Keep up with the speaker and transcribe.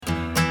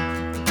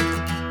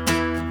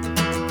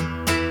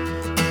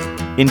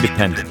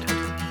Independent,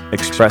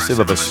 expressive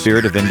of a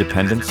spirit of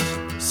independence,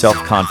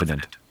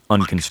 self-confident,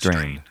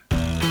 unconstrained.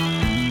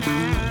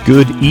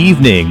 Good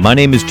evening. My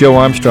name is Joe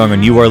Armstrong,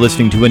 and you are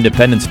listening to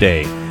Independence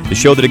Day, the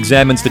show that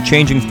examines the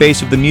changing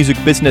face of the music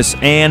business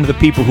and the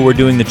people who are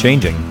doing the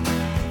changing.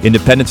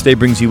 Independence Day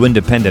brings you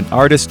independent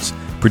artists,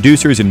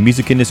 producers, and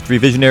music industry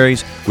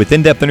visionaries with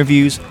in-depth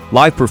interviews,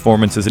 live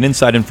performances, and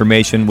inside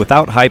information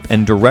without hype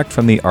and direct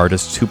from the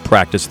artists who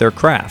practice their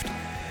craft.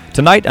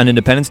 Tonight on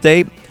Independence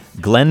Day,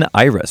 Glen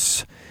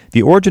Iris.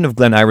 The origin of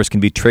Glen Iris can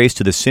be traced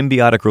to the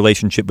symbiotic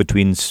relationship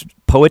between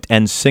poet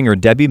and singer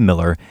Debbie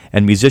Miller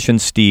and musician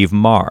Steve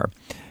Marr.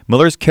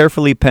 Miller's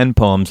carefully penned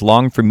poems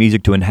longed for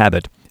music to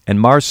inhabit, and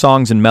Marr's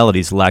songs and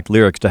melodies lacked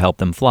lyrics to help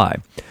them fly.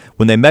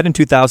 When they met in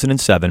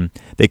 2007,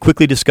 they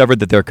quickly discovered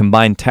that their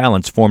combined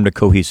talents formed a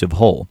cohesive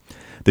whole.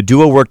 The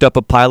duo worked up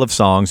a pile of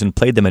songs and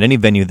played them at any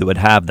venue that would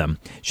have them,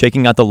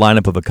 shaking out the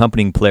lineup of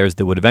accompanying players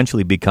that would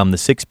eventually become the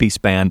six-piece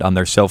band on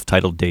their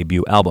self-titled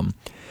debut album.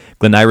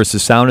 Glen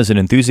Iris' sound is an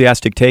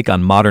enthusiastic take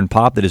on modern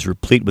pop that is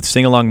replete with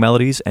sing-along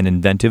melodies and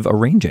inventive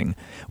arranging.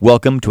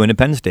 Welcome to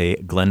Independence Day,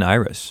 Glen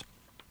Iris.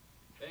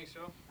 Thanks,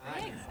 Joe.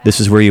 This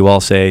is where you all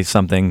say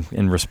something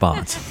in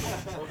response.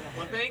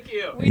 Well, thank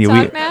you. We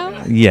talk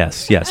now?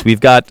 Yes.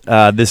 We've got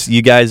this.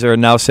 You guys are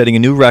now setting a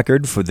new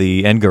record for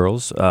the and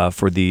girls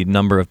for the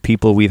number of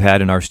people we've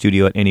had in our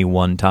studio at any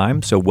one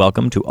time. So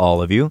welcome to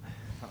all of you.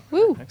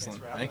 Woo.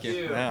 Excellent. Thank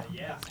you.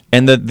 Yeah.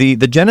 And the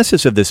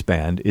genesis of this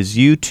band is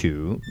you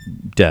two,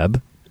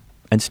 Deb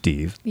and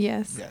Steve.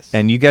 Yes.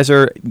 And you guys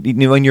are,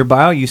 in your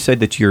bio, you said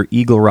that you're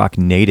Eagle Rock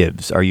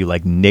natives. Are you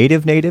like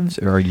natives,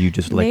 or are you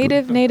just like...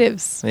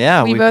 Natives.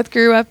 Yeah. We both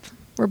grew up,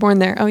 we're born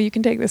there. Oh, you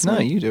can take this one.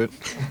 No, you do it.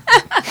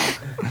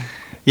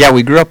 Yeah,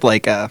 we grew up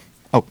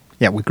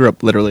we grew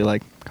up literally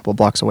like a couple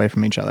blocks away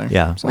from each other.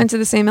 Yeah. Went to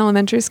the same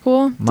elementary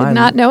school. Mine- Did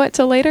not know it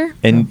till later.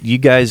 And you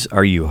guys,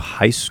 are you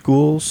high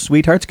school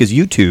sweethearts? Because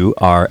you two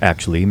are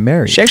actually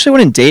married. She actually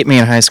wouldn't date me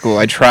in high school.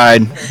 I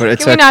tried, but it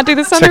Can we took, not do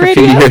this on took the a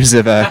few radio? years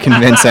of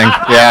convincing.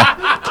 Yeah.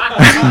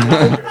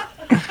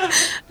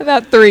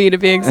 About 3 to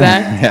be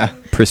exact. Yeah.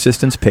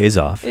 Persistence pays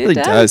off. It Really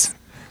does.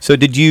 So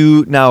did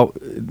you, now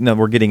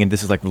we're getting into,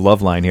 this is like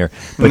love line here,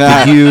 but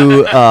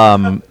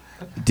Nah.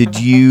 did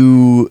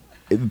you,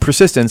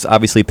 persistence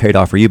obviously paid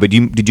off for you, but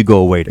did you go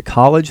away to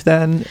college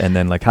then? And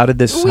then like, how did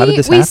this We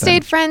happen?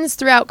 stayed friends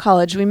throughout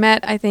college. We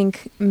met, I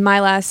think,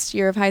 my last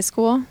year of high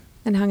school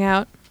and hung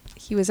out.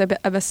 He was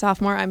a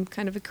sophomore. I'm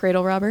kind of a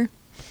cradle robber.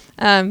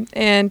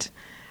 And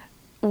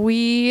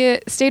we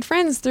stayed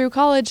friends through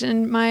college.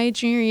 And my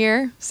junior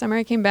year, summer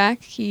I came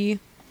back, he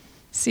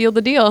sealed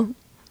the deal.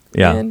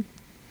 Yeah. And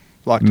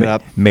Locked it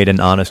up. Made an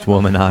honest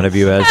woman out of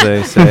you, as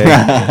they say.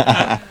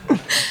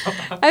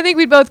 I think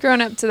we'd both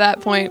grown up to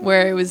that point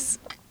where it was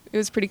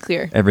pretty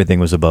clear. Everything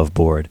was above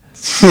board.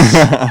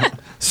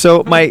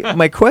 So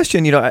my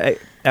question,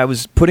 I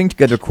was putting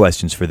together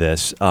questions for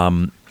this.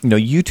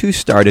 You two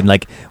started,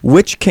 like,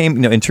 which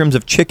came, in terms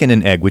of chicken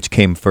and egg, which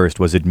came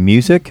first? Was it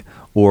music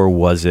or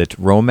was it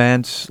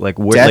romance? Like,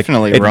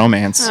 Definitely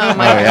romance. Oh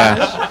my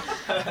yeah.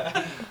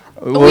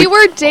 We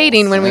were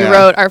dating when we Yeah.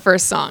 wrote our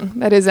first song.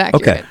 That is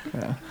accurate.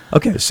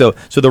 Okay, so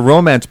the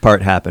romance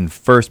part happened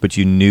first, but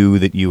you knew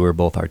that you were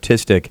both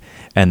artistic,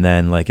 and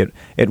then like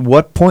at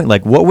what point,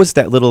 like what was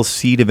that little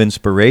seed of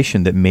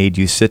inspiration that made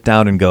you sit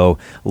down and go,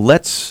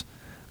 let's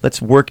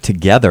work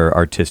together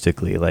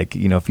artistically? Like,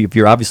 if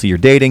you're obviously you're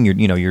dating,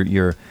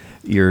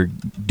 you're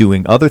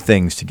doing other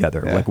things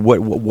together. Yeah. Like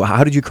what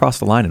how did you cross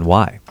the line and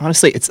why?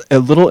 Honestly, it's a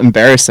little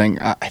embarrassing.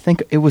 I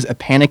think it was a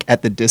Panic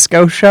at the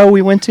Disco show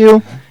we went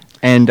to,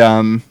 and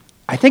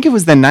I think it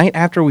was the night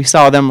after we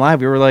saw them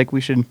live. We were like,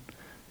 we should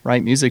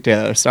write music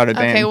together, start a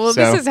band. Okay, well,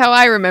 so this is how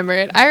I remember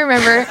it. I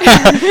remember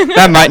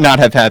that might not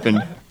have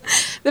happened.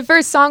 the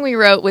first song we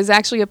wrote was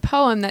actually a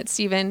poem that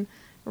Steven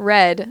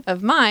read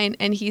of mine,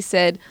 and he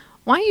said,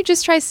 why don't you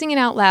just try singing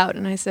out loud?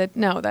 And I said,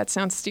 no, that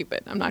sounds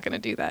stupid. I'm not going to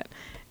do that.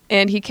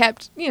 And he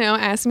kept,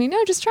 asking me,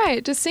 no, just try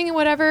it. Just sing in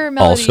whatever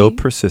melody. Also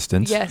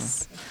persistence.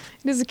 Yes.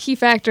 It is a key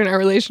factor in our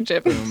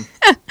relationship. And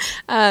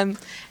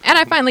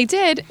I finally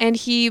did, and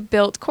he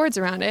built chords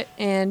around it,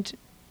 and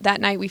that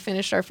night we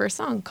finished our first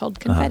song called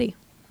Confetti.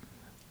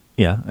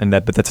 Yeah,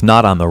 but that's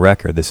not on the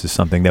record. This is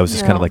something that was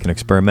just kind of No. like an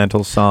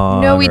experimental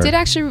song. No, we or- did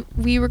actually.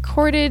 We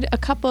recorded a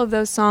couple of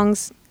those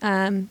songs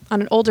on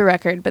an older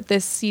record, but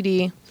this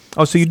CD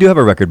Oh, so you do have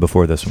a record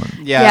before this one?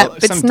 Yeah,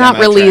 but some it's not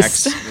demo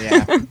released.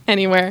 tracks. Yeah,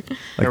 anywhere.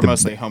 they're the-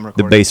 mostly home The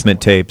recordings.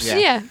 basement tapes. Yeah.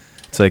 Yeah.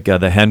 It's like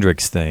the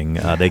Hendrix thing.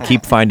 They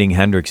keep finding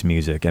Hendrix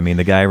music. I mean,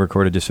 the guy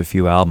recorded just a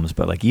few albums,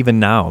 but like even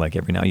now, like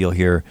every now you'll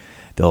hear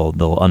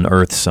they'll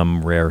unearth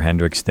some rare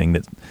Hendrix thing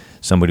that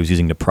somebody was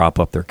using to prop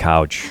up their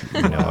couch,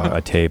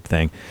 a tape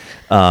thing.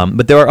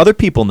 But there are other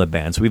people in the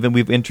band. So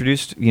we've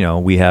introduced,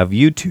 we have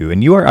you two,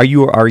 and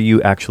are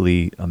you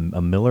actually a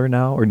Miller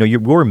now, or no? You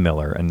were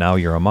Miller, and now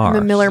you're a Marr.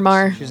 I'm a Miller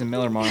Marr. She's a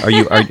Miller Marr.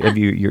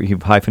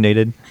 You've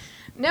hyphenated?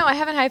 No, I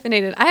haven't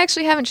hyphenated. I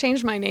actually haven't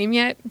changed my name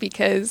yet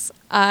because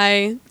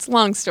it's a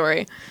long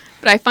story,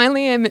 but I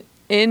finally am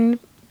in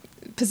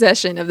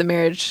possession of the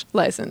marriage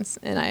license,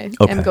 and I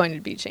am going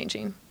to be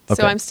changing.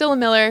 So I'm still a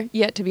Miller,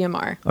 yet to be a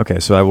Mar. Okay,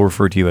 so I will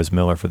refer to you as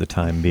Miller for the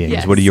time being.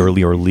 Yes. What are your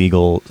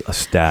legal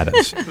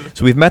status?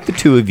 So we've met the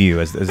two of you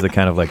as the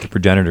kind of like the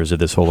progenitors of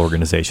this whole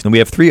organization. And we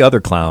have 3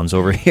 other clowns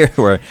over here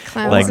who are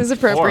Clowns is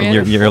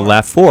appropriate. You're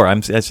left 4. I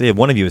say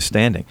one of you is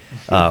standing,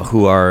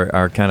 who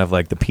are kind of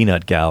like the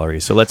peanut gallery.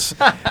 So let's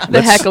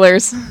The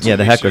hecklers. Yeah,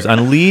 the hecklers.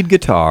 On lead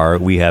guitar,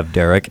 we have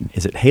Derek.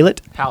 Is it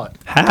Hallett?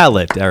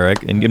 Hallett,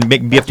 Derek. And you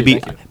have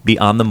to be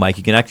on the mic.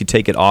 You can actually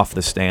take it off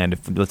the stand.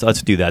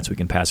 Let's do that so we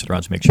can pass it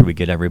around to make sure we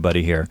get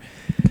everybody here.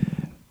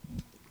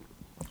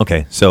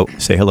 Okay, so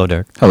say hello,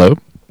 Derek. Hello.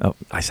 Oh,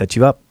 I set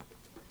you up.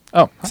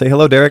 Oh, Say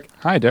hello, Derek.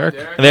 hi, Derek.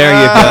 There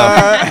you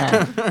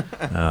go.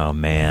 Oh,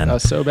 man. That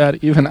was so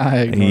bad. Even I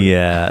ignored it.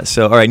 Yeah.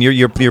 So, all right, and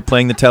you're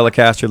playing the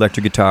Telecaster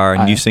electric guitar,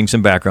 and you sing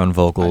some background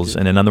vocals,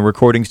 and then on the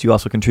recordings, do you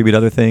also contribute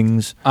other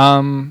things? No,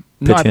 I in.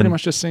 pretty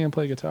much just sing and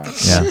play guitar.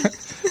 Yeah.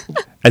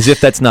 As if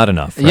that's not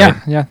enough. Right?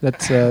 Yeah.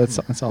 That's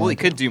all. Well, he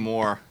could do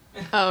more.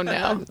 Oh,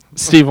 no.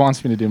 Steve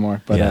wants me to do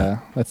more, but Yeah.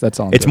 that's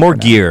all. I'm It's doing more for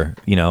now. gear,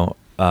 you know.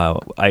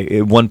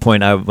 At one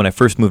point, when I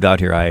first moved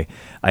out here, I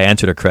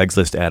answered a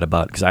Craigslist ad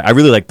about because I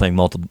really like playing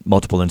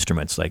multiple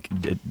instruments. Like,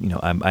 you know,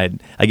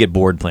 I get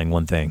bored playing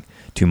one thing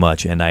too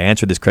much, and I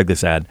answered this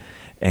Craigslist ad,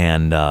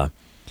 and I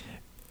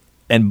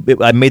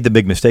made the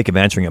big mistake of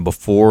answering it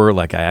before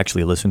like I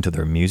actually listened to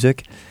their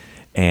music,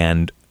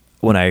 and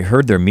when I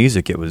heard their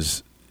music, it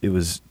was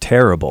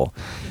terrible,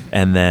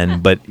 and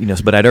then but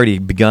I'd already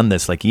begun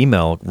this like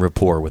email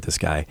rapport with this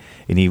guy,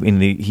 and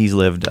he's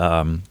lived.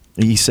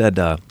 He said,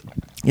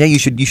 yeah, you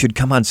should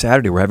come on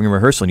Saturday. We're having a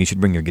rehearsal, and you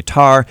should bring your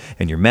guitar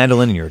and your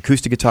mandolin and your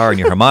acoustic guitar and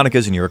your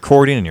harmonicas and your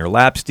accordion and your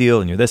lap steel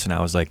and your this. And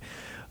I was like,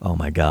 oh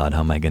my God, how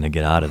am I going to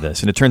get out of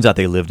this? And it turns out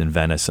they lived in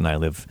Venice, and I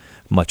live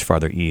much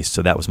farther east,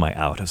 so that was my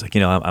out. I was like,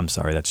 I'm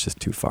sorry, that's just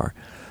too far.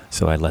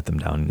 So I let them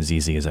down as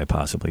easy as I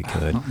possibly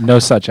could. No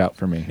such out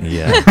for me.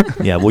 Yeah.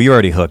 Yeah, well, you're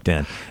already hooked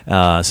in.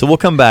 So we'll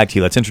come back to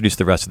you. Let's introduce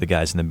the rest of the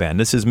guys in the band.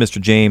 This is Mr.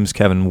 James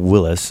Kevin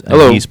Willis. And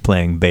Hello. He's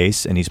playing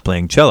bass, and he's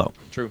playing cello.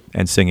 True.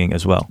 And singing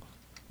as well.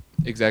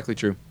 Exactly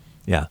true.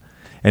 Yeah.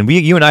 And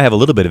you and I have a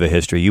little bit of a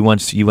history. You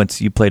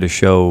played a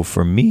show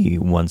for me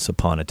once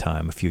upon a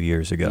time a few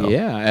years ago.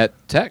 Yeah,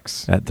 at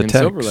Tex. At the in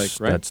Tex. Silver Lake,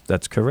 right?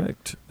 That's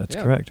correct. That's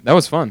Yeah, correct. That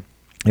was fun.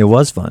 It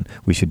was fun.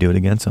 We should do it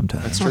again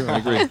sometime. That's true. I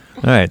agree. All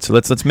right, so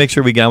let's make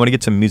sure I want to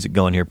get some music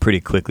going here pretty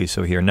quickly.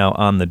 So here now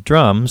on the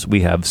drums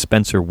we have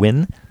Spencer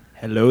Wynn,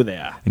 Hello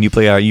there. and you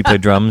play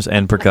drums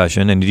and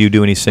percussion. And do you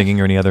do any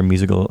singing or any other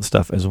musical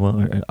stuff as well?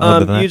 Or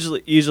other than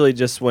that? Usually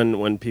just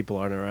when people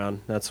aren't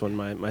around. That's when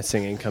my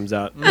singing comes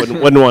out.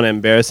 Wouldn't want to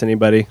embarrass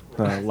anybody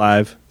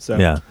live. So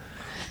Yeah.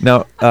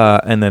 Now,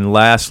 and then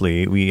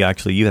lastly, I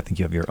think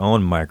you have your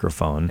own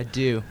microphone. I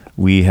do.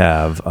 We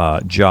have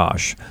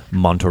Josh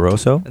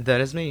Monteroso.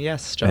 That is me.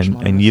 Yes, Josh.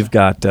 And you've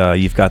got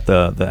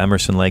the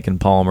Emerson, Lake and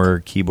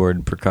Palmer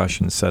keyboard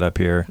percussion set up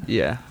here.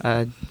 Yeah,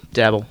 I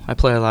dabble. I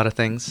play a lot of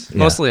things. Yeah.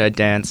 Mostly I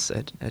dance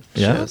at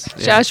Yeah? shows.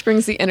 Yeah. Josh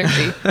brings the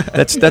energy,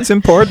 That's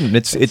important.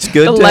 It's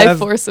good the to life have.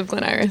 force of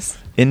Glen Iris.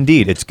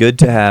 Indeed, it's good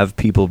to have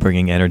people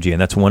bringing energy,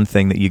 and that's one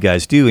thing that you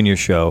guys do in your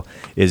show.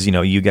 Is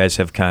you guys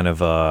have kind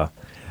of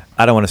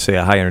I don't want to say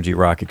a high energy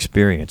rock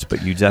experience,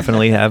 but you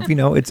definitely have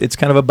it's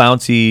kind of a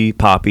bouncy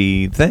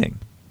poppy thing.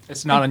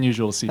 It's not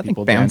unusual to see I think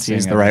people bouncy dancing.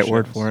 is the at right shows.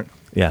 word for it.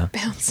 Yeah.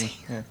 Bouncy.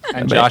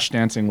 And Josh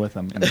dancing with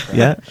them. In the crowd.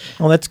 Yeah.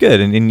 Well, that's good.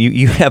 And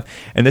you have,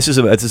 and this is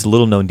a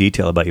little known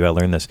detail about you. I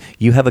learned this.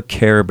 You have a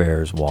Care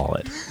Bears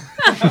wallet.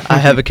 I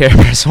have a Care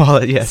Bears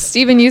wallet. Yes.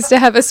 Steven used to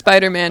have a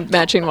Spider-Man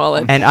matching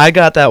wallet. And I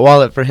got that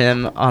wallet for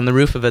him on the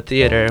roof of a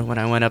theater when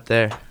I went up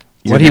there.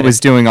 What he was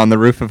doing on the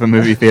roof of a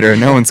movie theater,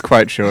 no one's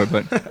quite sure,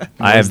 but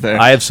I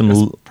have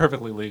some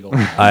Perfectly legal.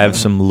 I have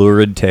some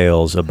lurid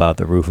tales about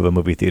the roof of a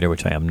movie theater,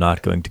 which I am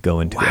not going to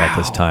go into at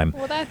this time.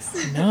 Well,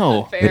 that's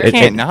no, fair. you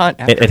can't not.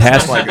 It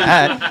has like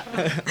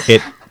that.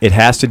 It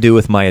has to do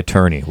with my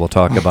attorney. We'll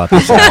talk about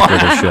this after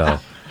the show.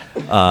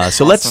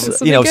 So let's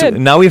This will be so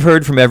good. now we've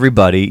heard from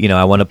everybody.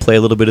 I want to play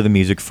a little bit of the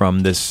music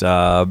from this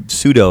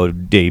pseudo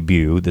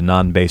debut, the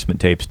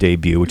Non-Basement Tapes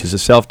debut, which is a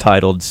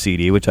self-titled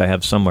CD, which I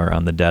have somewhere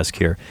on the desk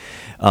here.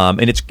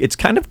 And it's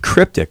kind of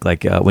cryptic.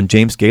 Like when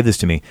James gave this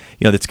to me,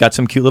 it's got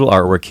some cute little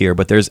artwork here,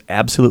 but there's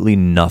absolutely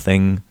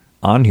nothing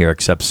on here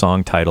except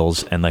song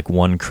titles and like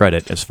one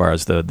credit as far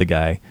as the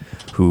guy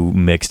who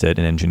mixed it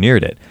and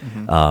engineered it,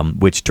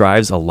 which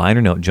drives a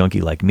liner note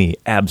junkie like me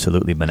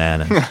absolutely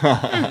bananas.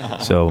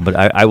 But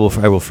I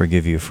will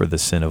forgive you for the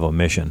sin of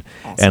omission.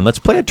 Awesome. And let's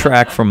play a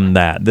track from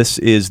that. This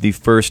is the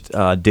first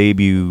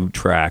debut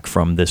track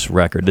from this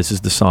record. This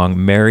is the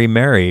song "Mary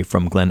Mary"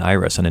 from Glen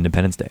Iris on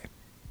Independence Day.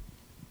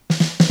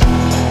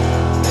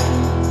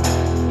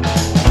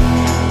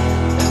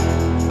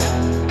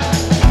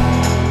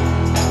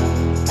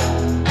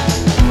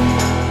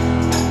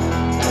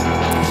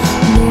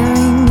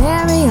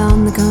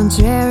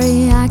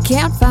 Contrary, I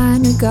can't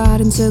find a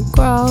garden to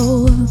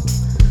grow.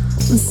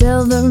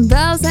 Silver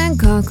bells and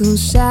cockle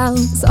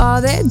shells,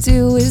 all they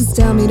do is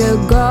tell me to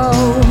go.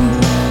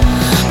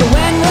 But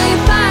when will you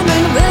find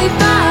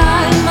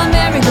my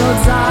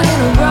marigolds all in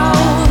a row?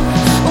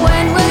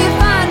 When will you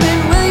find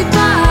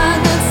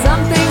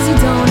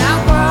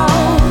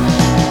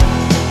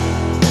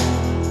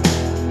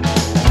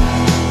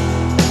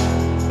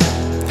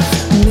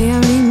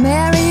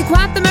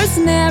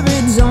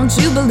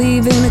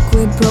believe in a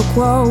quid pro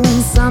quo.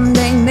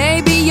 Someday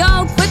maybe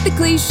you'll quit the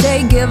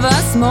cliche, give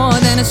us more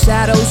than a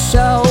shadow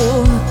show.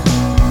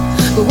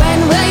 But when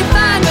will you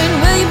find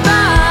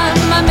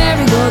my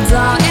marigolds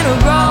all in a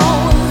row?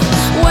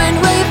 When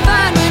will you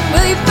find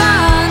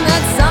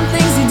that some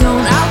things you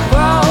don't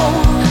outgrow?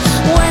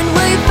 When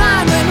will you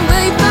find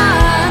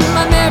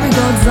my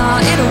marigolds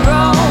all in a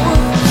row?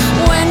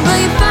 When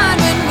will you find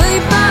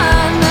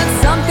that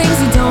some things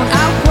you don't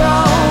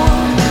outgrow?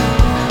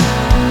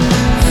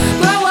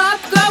 Grow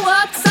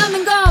up,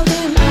 something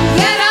golden.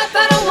 Get up,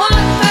 I don't want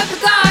a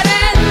perfect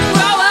garden.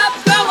 Grow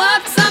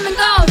up, something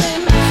golden.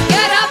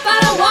 Get up, I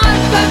don't want a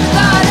perfect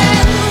garden.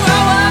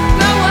 Grow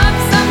up,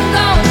 something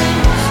golden.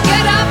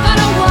 Get up, I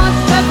don't want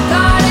a perfect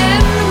garden.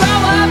 Grow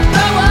up,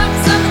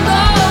 something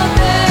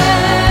golden.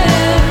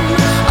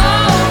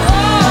 Oh,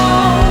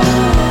 oh.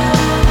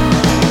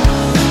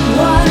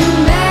 One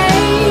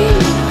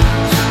mate,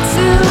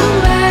 two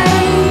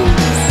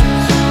mates,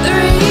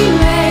 three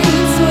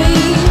mates, we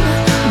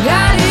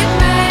got it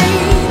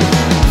made.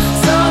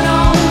 So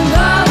don't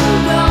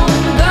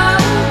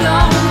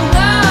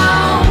go.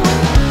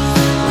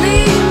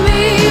 Leave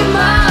me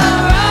my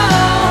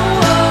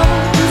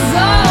rose,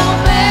 oh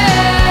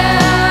Mary.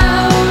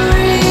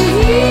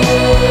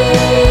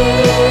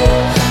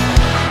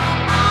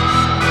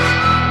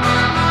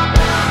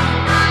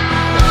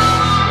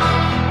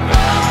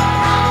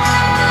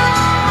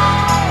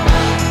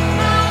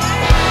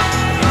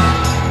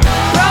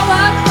 Grow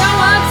up,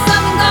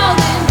 something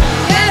golden.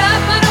 Get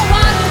up, I don't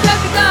want a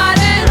perfect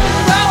garden.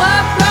 Grow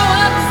up,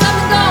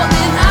 something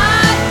golden.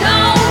 I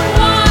don't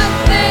want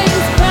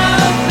things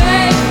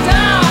perfect,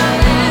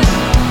 darling.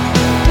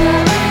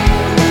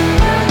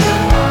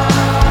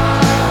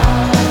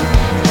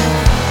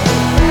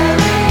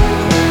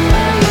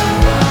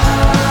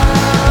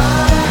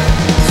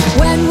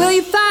 When will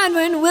you find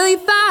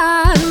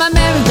my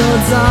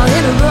marigolds all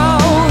in a row?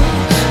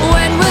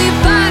 When will you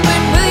find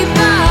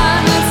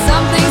that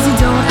some things you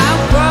don't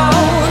outgrow?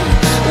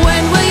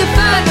 When will you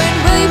find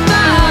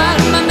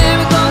my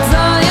marigolds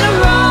all in a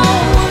row?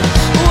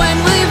 When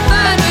will you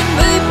find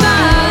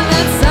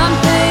that some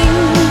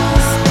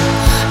things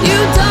you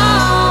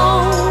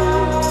don't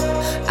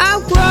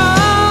outgrow?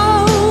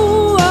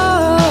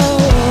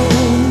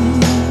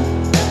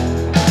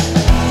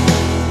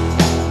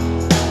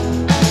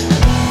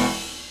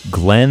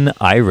 Glen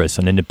Iris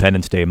on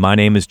Independence Day. My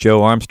name is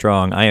Joe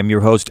Armstrong. I am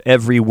your host.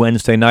 Every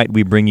Wednesday night,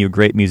 we bring you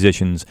great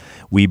musicians.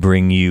 We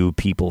bring you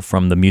people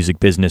from the music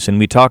business, and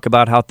we talk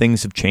about how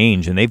things have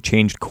changed, and they've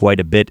changed quite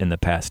a bit in the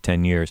past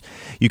 10 years.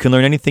 You can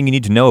learn anything you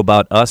need to know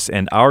about us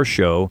and our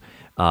show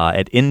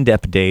at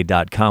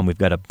indepday.com. We've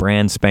got a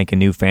brand spanking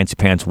new Fancy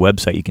Pants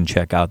website you can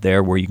check out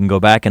there where you can go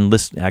back and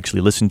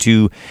listen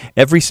to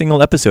every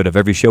single episode of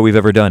every show we've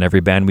ever done,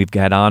 every band we've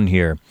got on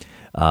here.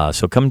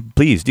 So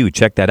please do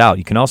check that out.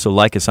 You can also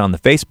like us on the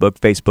Facebook,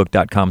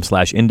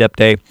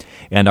 facebook.com/indepday,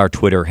 and our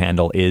Twitter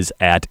handle is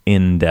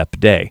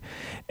 @indepday.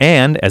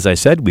 And as I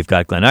said, we've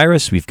got Glen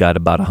Iris. We've got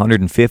about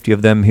 150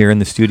 of them here in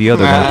the studio.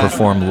 They're going to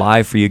perform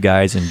live for you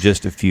guys in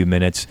just a few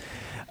minutes.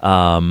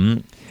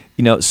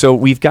 So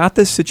we've got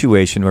this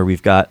situation where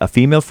we've got a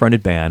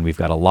female-fronted band. We've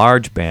got a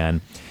large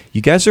band.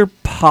 You guys are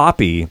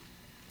poppy,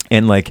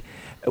 and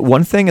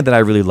one thing that I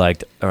really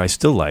liked, or I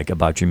still like,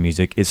 about your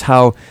music is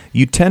how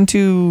you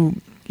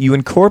you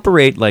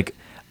incorporate,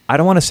 I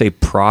don't want to say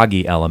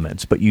proggy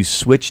elements, but you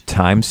switch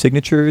time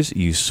signatures,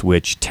 you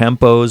switch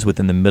tempos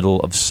within the middle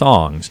of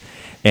songs.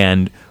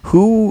 And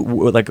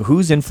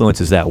whose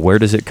influence is that? Where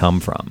does it come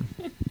from?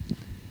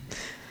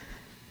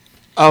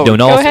 Oh, Go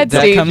ahead,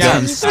 Steve. That comes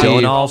from Don't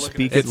Steve. all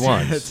speak at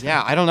once.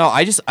 Yeah, I don't know.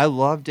 I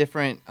love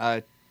different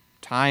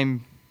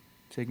time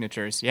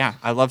signatures. Yeah,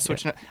 I love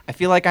switching. I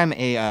feel like I'm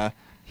a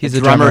He's a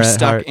drummer drummer at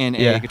stuck heart. in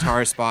Yeah. a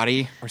guitarist's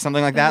body or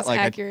something like that. That's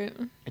accurate.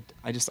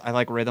 I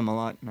like rhythm a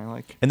lot, and I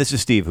like And this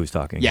is Steve who's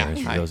talking. Yeah,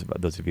 here, hi. for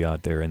those of you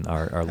out there in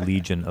our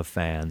legion of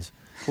fans.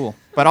 cool.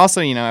 But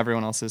also,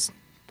 everyone else is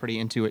pretty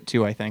into it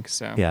too, I think.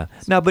 So Yeah.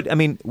 No, but I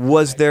mean,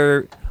 was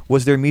there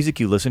music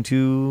you listened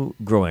to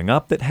growing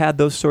up that had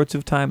those sorts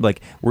of time?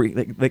 Like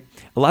a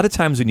lot of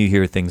times when you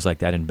hear things like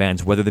that in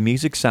bands, whether the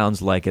music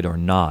sounds like it or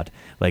not,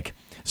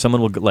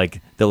 someone will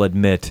they'll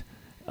admit,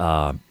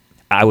 I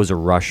was a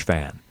Rush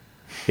fan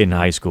in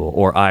high school,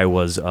 or I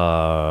was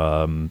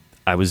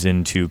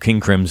into King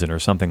Crimson or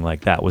something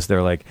like that. Was there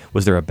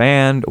a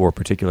band or a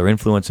particular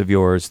influence of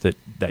yours that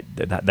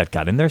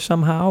got in there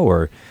somehow,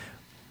 or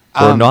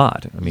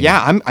not? I mean,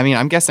 yeah,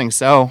 I'm guessing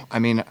so. I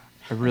mean,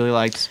 I really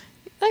liked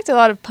A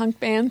lot of punk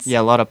bands. a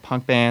lot of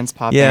punk bands,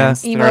 pop Yeah.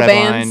 bands, Emo Third Eye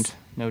bands. Blind,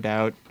 no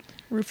doubt.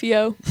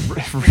 Rufio.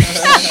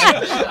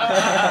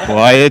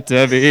 Quiet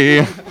Debbie.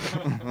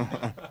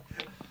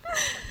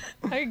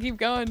 I can keep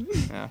going.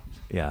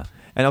 Yeah.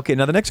 And okay,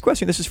 now the next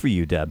question. This is for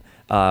you, Deb.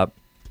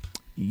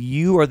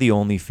 You are the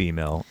only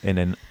female in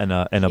a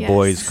Yes.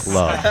 boys'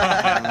 club,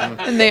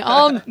 And they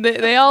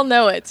all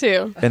know it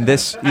too. and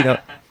this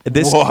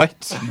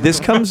What? this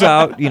comes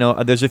out.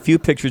 There's a few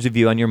pictures of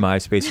you on your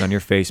MySpace and on your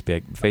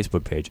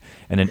Facebook page,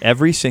 and in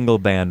every single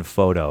band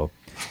photo,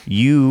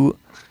 you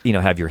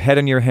have your head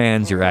in your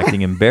hands, you're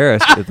acting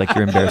embarrassed, like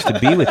you're embarrassed to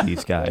be with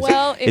these guys.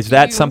 Well, if is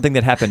that you- something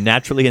that happened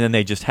naturally, and then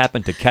they just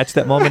happen to catch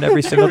that moment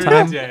every single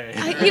time?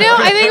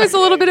 I think it was a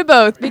little bit of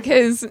both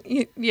because,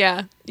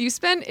 you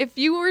spend, if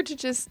you were to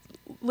just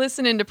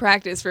listen into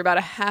practice for about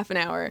a half an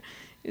hour,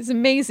 it's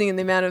amazing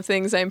the amount of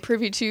things I'm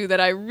privy to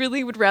that I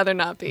really would rather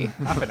not be.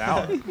 Half an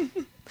hour.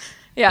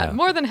 Yeah,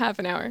 more than half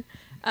an hour.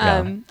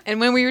 And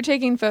when we were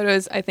taking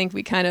photos, I think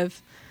we kind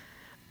of,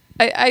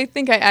 I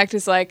think I act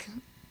as like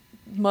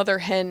mother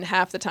hen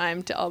half the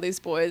time to all these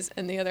boys,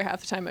 and the other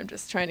half the time I'm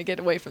just trying to get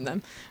away from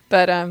them.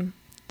 But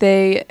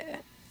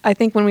I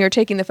think when we were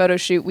taking the photo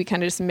shoot, we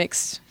kind of just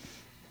mixed,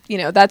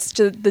 that's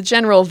the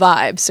general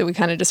vibe. So we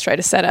kind of just try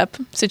to set up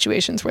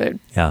situations where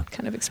they're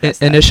kind of express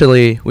that.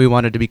 Initially, we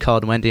wanted to be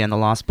called Wendy and the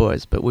Lost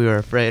Boys, but we were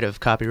afraid of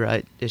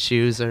copyright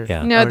issues or.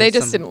 Yeah. No, or they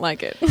just some- didn't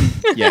like it.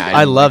 Yeah,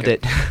 I loved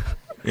it.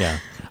 Yeah.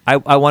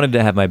 I wanted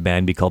to have my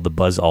band be called the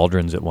Buzz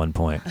Aldrins at one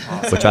point,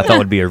 which I thought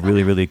would be a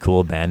really, really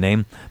cool band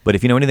name. But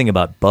if you know anything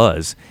about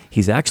Buzz,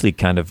 he's actually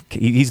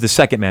he's the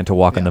second man to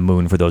walk on the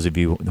moon, for those of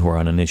you who are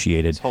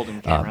uninitiated. He's holding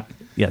the camera.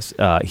 Yes,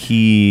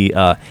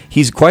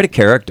 he's quite a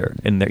character,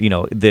 and you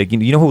know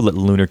who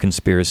lunar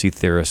conspiracy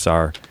theorists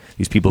are.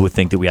 These people who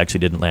think that we actually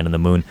didn't land on the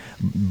moon.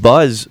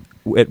 Buzz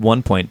at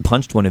one point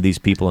punched one of these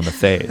people in the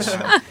face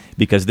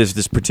because there's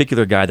this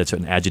particular guy that's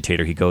an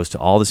agitator. He goes to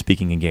all the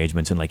speaking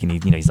engagements and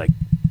he's like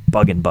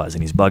bugging Buzz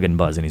and he's bugging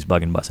Buzz and he's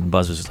bugging Buzz, and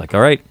Buzz was just like, all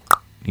right,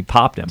 he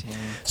popped him. Damn.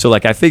 So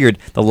I figured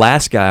the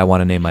last guy I want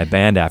to name my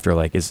band after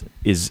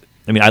is.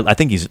 I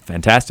think he's a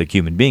fantastic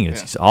human being.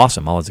 He's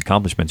awesome. All his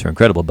accomplishments are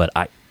incredible. But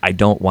I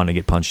don't want to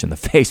get punched in the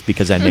face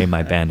because I named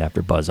my band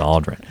after Buzz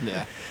Aldrin.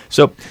 Yeah.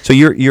 So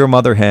you're a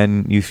mother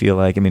hen. You feel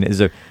like, is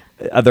there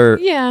other?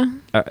 Yeah.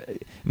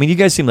 You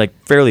guys seem like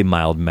fairly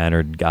mild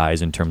mannered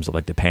guys in terms of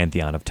like the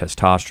pantheon of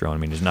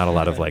testosterone. There's not a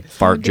lot of like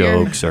fart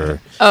jokes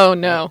or. Oh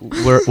no.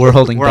 We're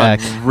holding We're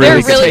back. on really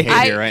They're good really.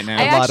 behavior right now.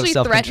 I A lot of actually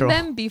threatened self-control.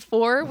 them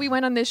before we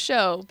went on this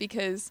show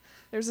because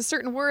there's a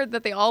certain word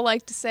that they all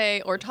like to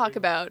say or talk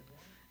about.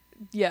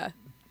 Yeah,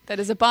 that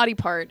is a body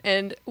part,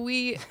 and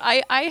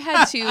I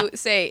had to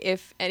say,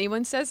 if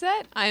anyone says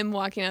that, I'm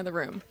walking out of the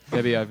room.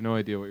 Debbie, I have no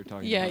idea what you're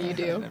talking Yeah, about. you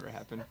do. Never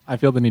happened. I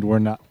feel the need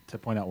to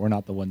point out we're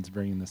not the ones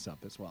bringing this up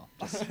as well.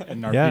 Just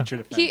in our future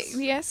defense.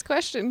 He asked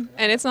question,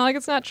 and it's not like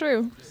it's not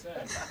true.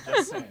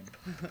 Just saying.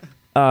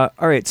 All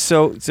right,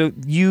 so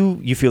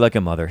you feel like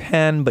a mother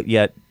hen, but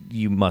yet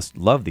you must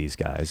love these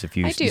guys. If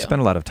you I do.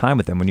 spend a lot of time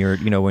with them when you're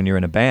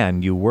in a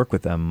band, you work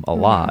with them a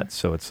lot.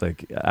 So it's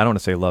like, I don't want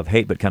to say love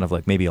hate, but kind of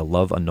like maybe a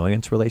love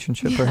annoyance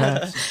relationship,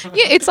 perhaps.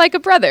 Yeah, it's like a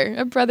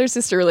brother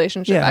sister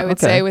relationship. Yeah, I would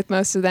okay. say with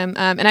most of them,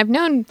 and I've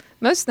known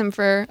most of them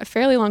for a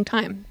fairly long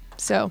time.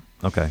 So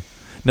Okay.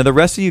 Now the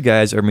rest of you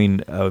guys,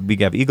 we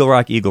have Eagle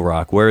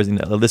Rock. Where is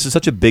this is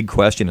such a big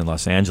question in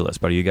Los Angeles,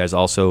 but are you guys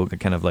also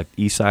kind of like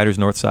East Siders,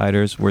 North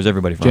Siders? Where's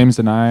everybody from? James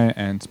and I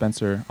and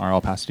Spencer are all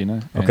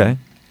Pasadena. and Okay.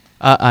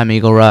 I'm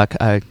Eagle Rock.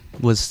 I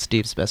was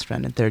Steve's best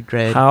friend in third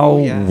grade. How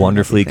yeah,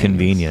 wonderfully happy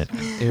families. convenient.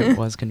 It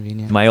was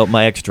convenient.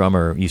 My ex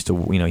drummer used to,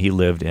 he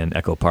lived in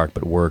Echo Park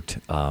but worked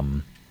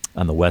on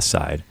the west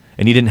side,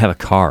 and he didn't have a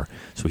car,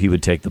 so he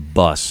would take the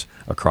bus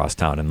across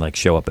town and like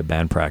show up at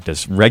band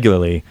practice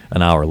regularly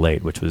an hour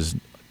late, which was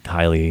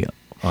highly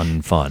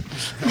unfun.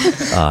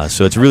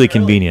 So it's really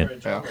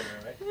convenient.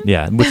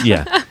 Yeah,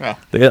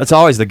 it's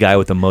always the guy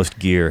with the most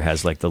gear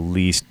has like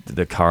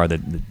the car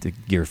that the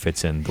gear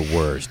fits in the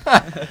worst.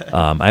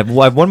 I have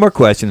one more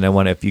question, and I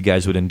want if you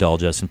guys would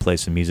indulge us and play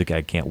some music.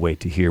 I can't wait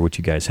to hear what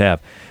you guys have.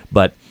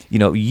 But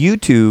you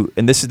two,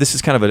 and this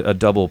is kind of a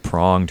double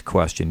pronged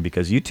question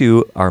because you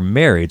two are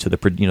married. So the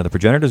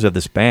progenitors of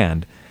this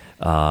band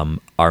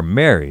are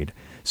married.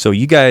 So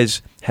you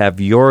guys have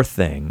your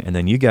thing, and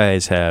then you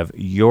guys have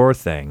your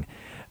thing.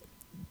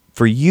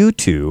 For you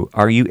two,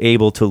 are you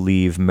able to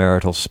leave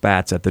marital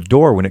spats at the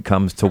door when it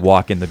comes to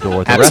walk in the door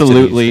with the rest of these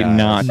Absolutely guys?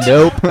 not.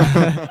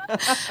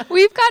 Nope.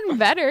 we've gotten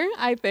better,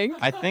 I think.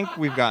 I think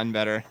we've gotten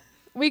better.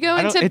 We go I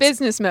don't- into it's-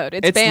 business mode.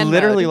 It's It's band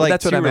literally mode. like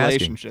That's what two I'm asking.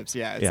 relationships.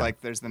 Yeah, it's Yeah.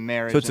 like there's the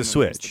marriage. So it's a and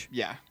then there's switch.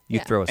 yeah. You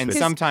Yeah. throw a And switch.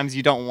 sometimes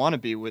you don't want to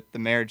be with the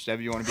marriage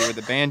Deb, you want to be with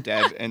the band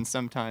Deb, and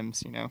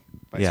sometimes,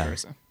 vice Yeah.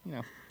 versa.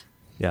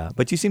 Yeah,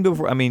 but you seem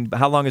to.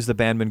 How long has the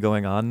band been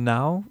going on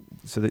now?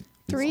 So that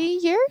 3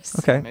 years.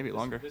 okay. Maybe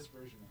longer.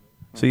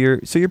 So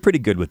you're pretty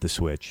good with the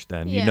switch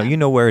then. Yeah. You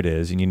know where it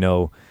is,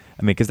 and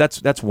because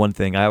that's one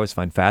thing I always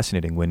find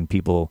fascinating when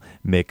people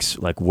mix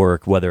like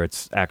work, whether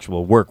it's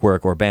actual work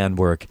or band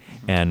work,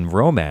 and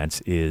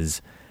romance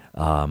is.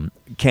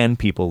 Can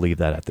people leave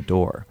that at the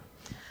door?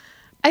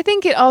 I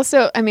think it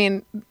also,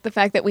 the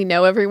fact that we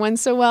know everyone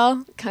so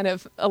well kind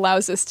of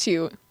allows us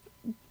to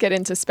get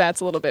into spats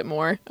a little bit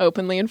more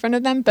openly in front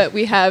of them. But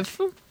we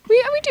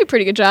do a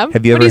pretty good job.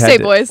 Have you what do ever you say, had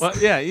to- boys? Well,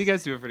 yeah, you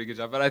guys do a pretty good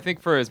job. But I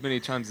think for as many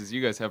times as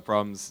you guys have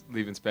problems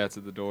leaving spats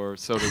at the door,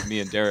 so does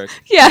me and Derek.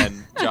 Yeah.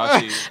 And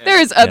Joshy. There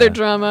is and other Yeah.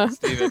 drama.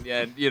 Steven.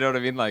 Yeah, and you know what I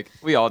mean? Like,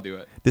 we all do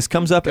it. This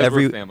comes up 'Cause we're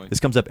every family. this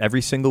comes up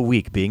every single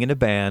week. Being in a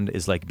band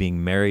is like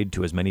being married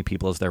to as many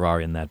people as there are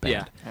in that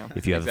band. Yeah.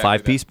 If you have Exactly a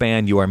 5-piece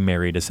band, you are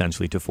married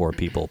essentially to 4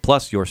 people,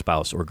 plus your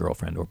spouse or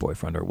girlfriend or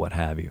boyfriend or what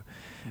have you.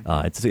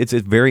 It's a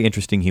very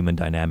interesting human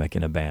dynamic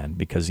in a band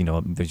because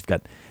you've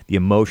got the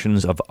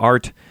emotions of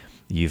art,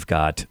 you've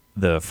got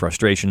the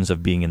frustrations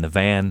of being in the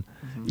van,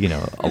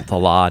 a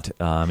lot,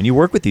 and you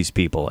work with these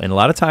people. And a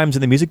lot of times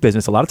in the music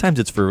business, a lot of times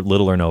it's for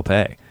little or no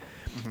pay.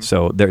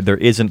 So there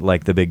isn't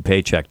like the big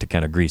paycheck to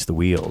kind of grease the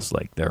wheels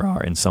like there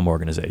are in some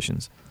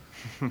organizations.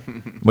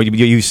 What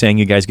you saying?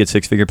 You guys get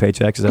 6-figure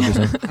paychecks? Is that what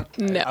you're saying?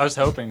 No. I was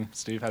hoping.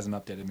 Steve hasn't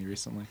updated me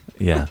recently.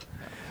 Yeah.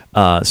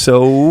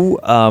 So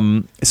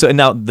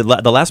now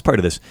the last part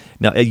of this.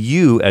 Now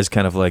you as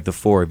kind of like the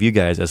 4 of you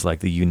guys as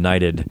like the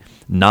united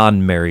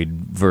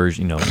non-married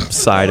version,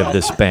 side of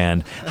this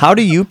band. How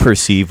do you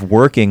perceive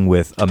working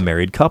with a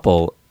married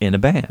couple in a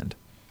band?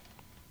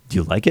 Do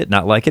you like it?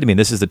 Not like it? I mean,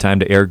 this is the time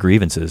to air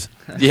grievances.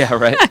 Yeah,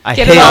 right.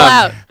 Get it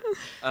all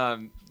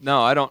out.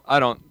 No, I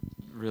don't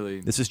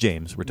really. This is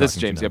James. We're talking. This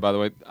is James. to Yeah, now. by the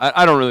way,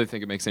 I don't really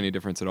think it makes any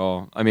difference at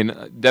all. I mean,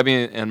 Debbie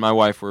and my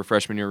wife were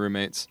freshman year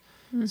roommates,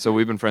 so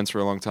we've been friends for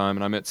a long time.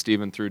 And I met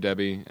Steven through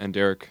Debbie and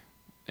Derek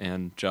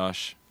and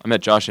Josh. I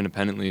met Josh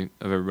independently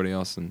of everybody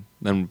else, and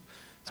then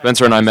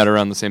Spencer and I met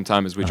around the same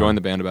time as we joined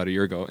the band about a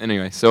year ago.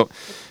 Anyway, so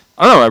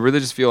I don't know. I really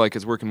just feel like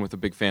it's working with a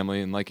big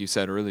family, and like you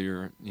said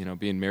earlier,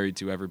 being married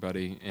to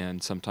everybody,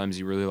 and sometimes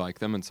you really like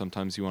them, and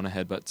sometimes you want to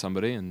headbutt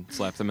somebody and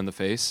slap them in the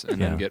face, and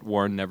then get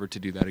warned never to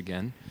do that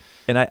again,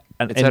 and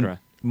etc.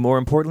 More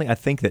importantly, I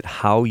think that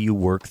how you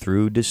work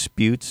through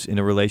disputes in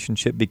a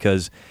relationship,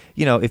 because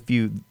if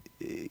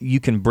you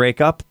can break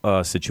up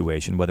a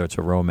situation, whether it's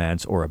a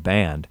romance or a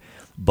band,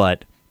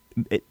 but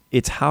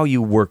it's how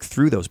you work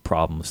through those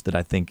problems that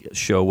I think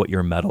show what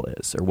your metal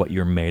is or what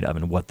you're made of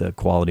and what the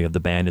quality of the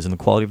band is and the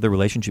quality of the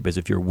relationship is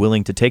if you're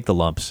willing to take the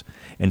lumps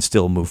and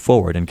still move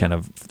forward and kind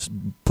of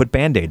put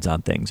Band-Aids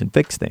on things and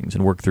fix things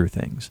and work through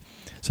things.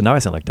 So now I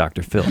sound like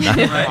Dr. Phil. We're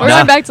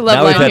going back to Loveline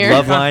now we've had here.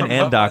 Loveline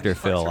and Dr.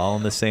 Phil all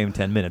in the same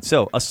 10 minutes.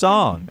 So a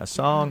song.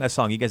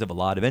 You guys have a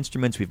lot of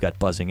instruments. We've got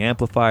buzzing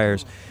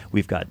amplifiers.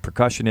 We've got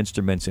percussion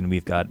instruments, and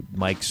we've got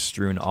mics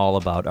strewn all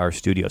about our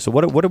studio. So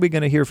what are we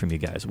going to hear from you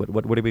guys? What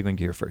are we going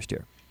to hear first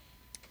here?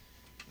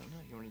 I don't know.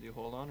 You want to do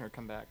Hold On or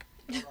Come Back?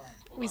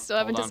 We still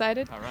haven't Hold on.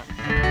 decided. All right.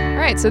 All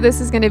right, so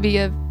this is going to be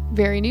a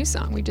very new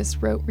song we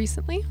just wrote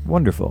recently.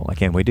 Wonderful. I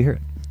can't wait to hear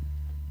it.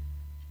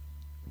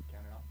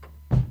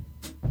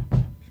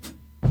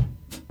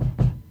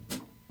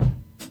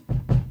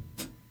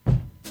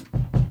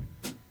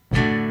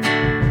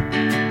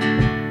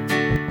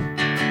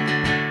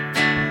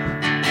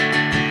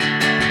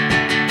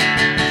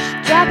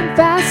 Driving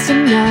fast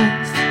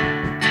enough,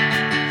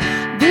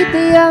 beat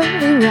the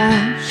early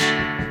rush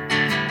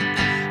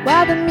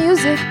while the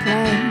music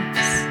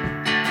plays.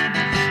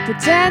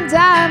 Pretend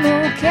I'm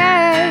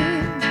okay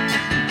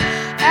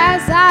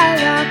as I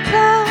look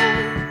up,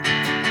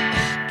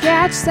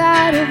 catch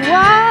sight of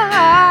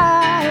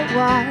what it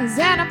was,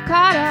 and I'm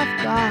caught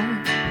off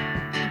guard,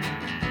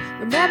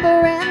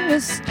 remembering the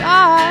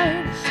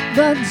start.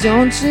 But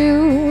don't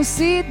you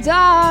see,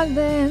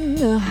 darling,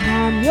 the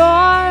harm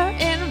you're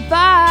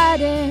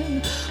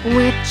inviting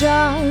with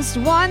just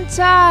one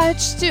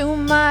touch to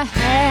my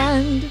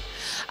hand?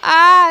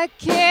 I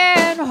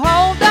can't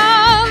hold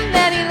on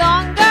any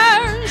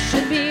longer,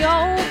 should be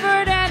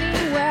over it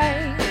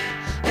anyway.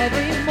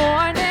 Every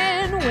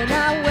morning when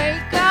I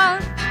wake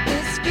up,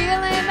 this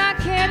feeling I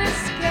can't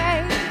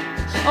escape.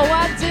 Oh,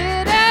 I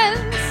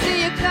didn't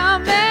see you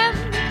coming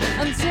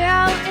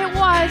until it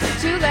was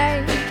too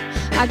late.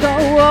 I go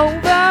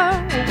over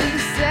what we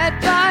said,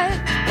 but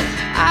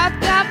I've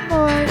got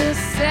more to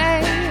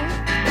say.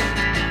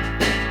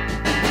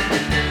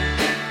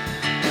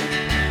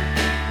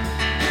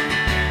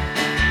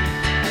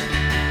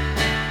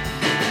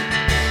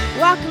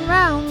 Walking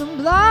around the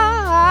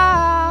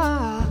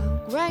block,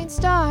 rain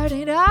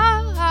started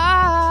up.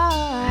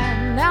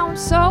 Now I'm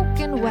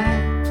soaking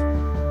wet,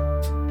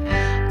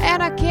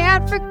 and I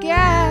can't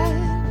forget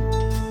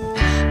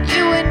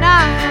you and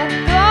I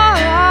thought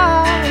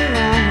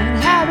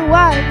had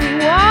what we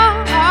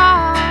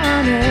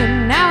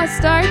wanted. Now I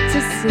start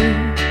to see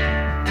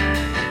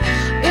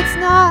it's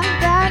not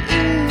that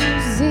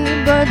easy,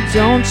 but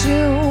don't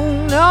you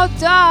know,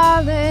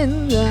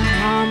 darling, the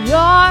harm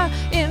you're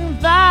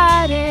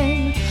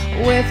inviting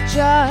with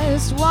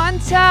just one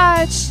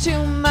touch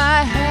to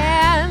my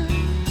hand?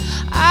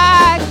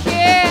 I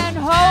can't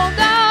hold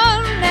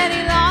on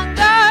any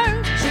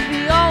longer, should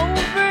be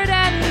over it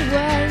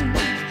anyway.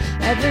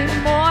 Every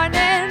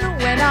morning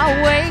when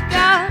I wake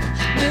up,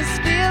 this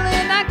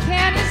feeling I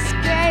can't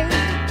escape.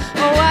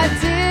 Oh, I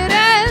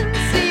didn't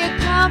see it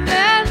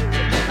coming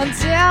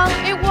until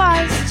it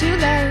was too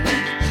late.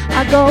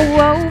 I go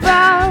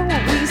over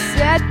what we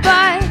said,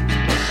 but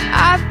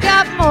I've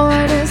got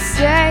more to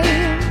say.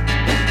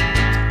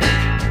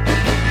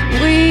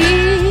 We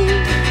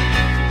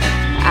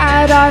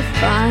had our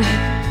fun,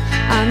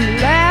 I'm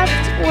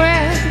left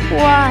with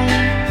what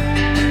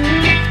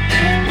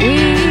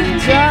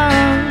we've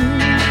done.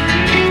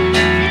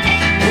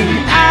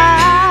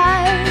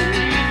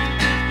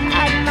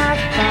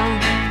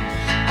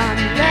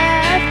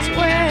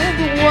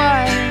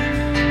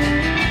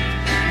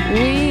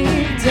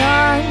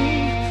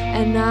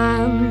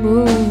 I'm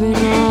moving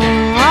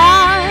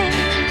on,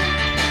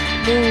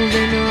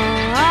 moving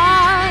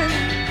on,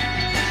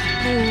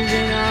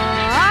 moving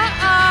on.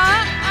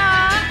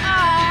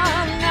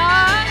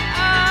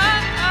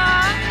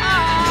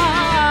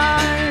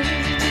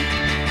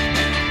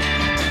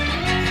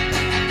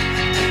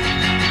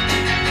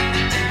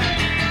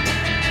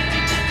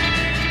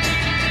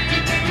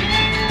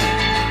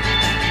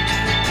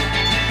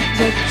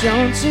 But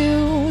don't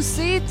you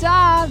see,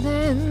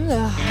 darling,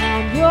 the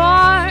harm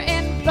you're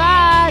inviting?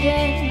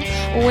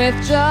 With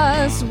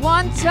just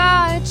one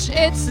touch,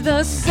 it's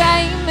the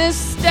same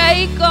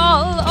mistake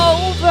all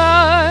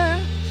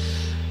over.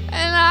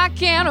 And I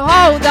can't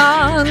hold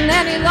on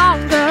any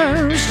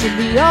longer, should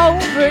be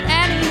over it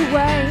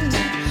anyway.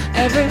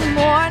 Every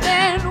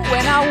morning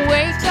when I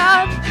wake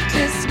up,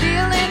 this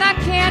feeling I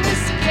can't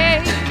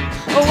escape.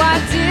 Oh, I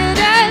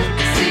didn't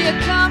see it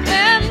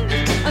coming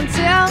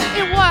until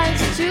it was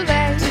too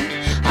late.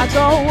 I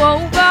go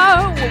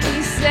over what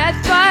we said,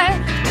 but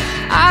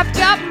I've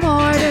got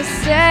more to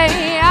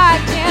say. I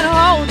can't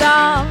hold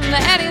on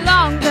any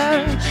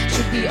longer,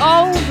 should be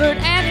over it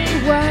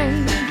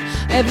anyway.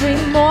 Every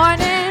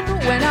morning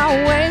when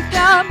I wake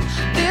up,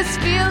 this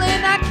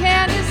feeling I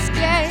can't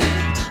escape.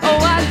 Oh,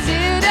 I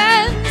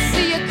didn't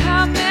see it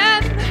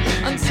coming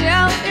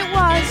until it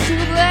was too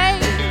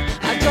late.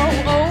 I go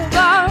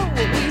over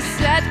what we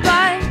said,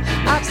 but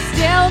I've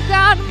still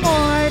got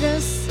more to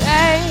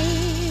say.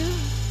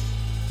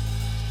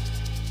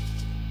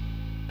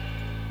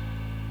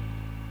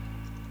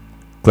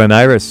 Glen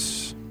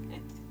Iris.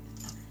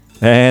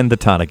 And the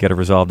tonic. Got to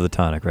resolve the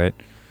tonic, right?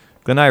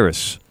 Glen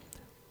Iris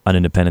on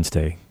Independence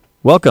Day.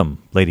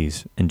 Welcome,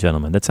 ladies and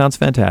gentlemen. That sounds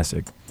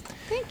fantastic.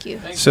 Thank you.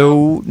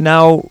 So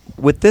now,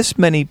 with this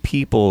many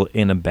people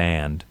in a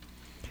band,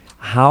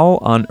 how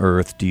on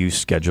earth do you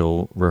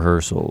schedule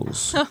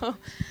rehearsals?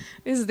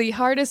 This is the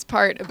hardest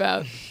part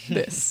about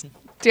this.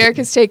 Derek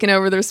has taken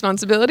over the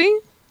responsibility.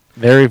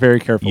 Very, very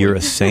careful. You're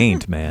a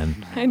saint,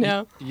 man. I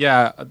know.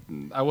 Yeah,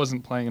 I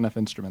wasn't playing enough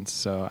instruments,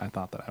 so I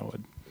thought that I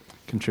would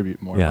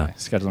contribute more by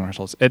scheduling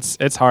rehearsals.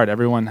 It's hard.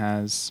 Everyone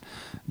has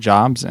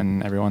jobs,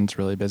 and everyone's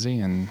really busy,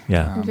 and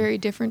very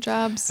different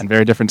jobs and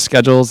very different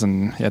schedules,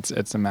 and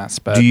it's a mess.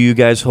 But do you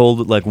guys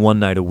hold like one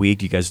night a week?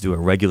 Do you guys do a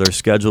regular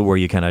schedule where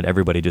you kind of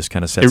everybody just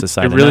kind of sets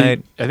aside a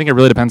night? I think it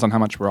really depends on how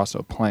much we're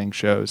also playing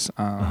shows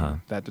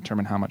that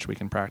determine how much we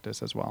can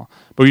practice as well.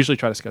 But we usually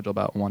try to schedule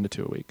about 1 to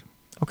 2 a week.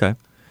 Okay.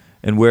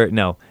 And where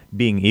now,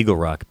 being Eagle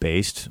Rock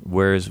based,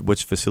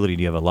 which facility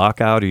do you have a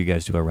lockout, or you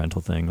guys do a rental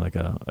thing, like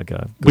an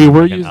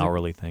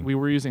hourly thing? We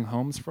were using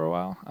homes for a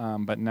while,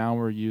 but now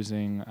we're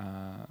using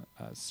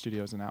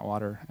studios in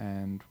Atwater,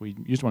 and we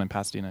used one in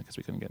Pasadena because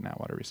we couldn't get in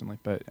Atwater recently.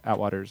 But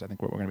Atwater is, I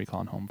think, what we're going to be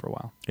calling home for a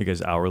while. Are you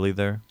guys hourly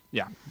there?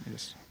 Yeah.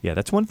 Yeah,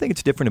 that's one thing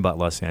that's different about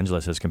Los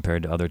Angeles as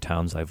compared to other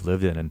towns I've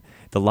lived in, and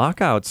the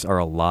lockouts are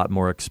a lot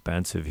more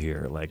expensive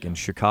here. Like in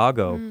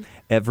Chicago,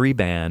 every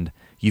band,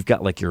 you've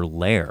got like your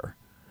lair.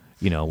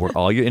 You know, where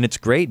and it's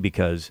great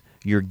because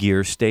your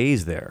gear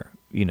stays there.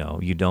 You know,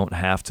 you don't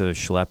have to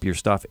schlep your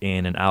stuff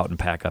in and out and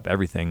pack up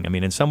everything. I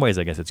mean, in some ways,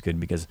 I guess it's good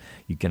because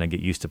you kind of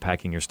get used to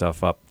packing your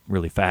stuff up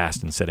really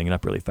fast and setting it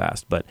up really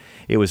fast. But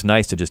it was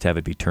nice to just have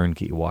it be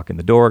turnkey. You walk in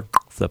the door,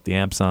 flip the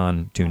amps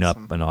on, tune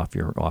up, and off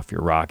you're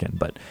rocking.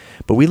 But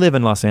we live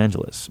in Los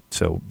Angeles,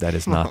 so that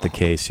is not the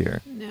case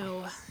here.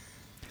 No.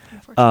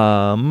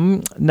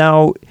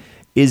 Now,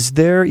 is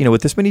there,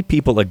 with this many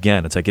people,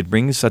 again, it's like it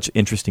brings such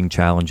interesting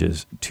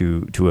challenges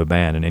to a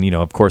band. And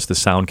of course, the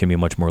sound can be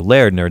much more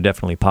layered, and there are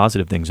definitely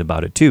positive things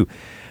about it, too.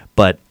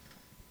 But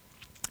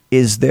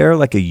is there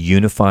like a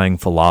unifying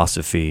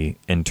philosophy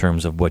in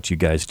terms of what you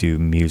guys do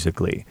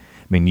musically?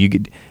 I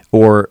mean,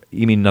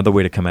 another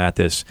way to come at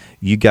this,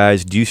 you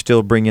guys, do you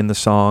still bring in the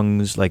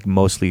songs like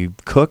mostly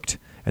cooked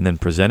and then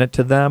present it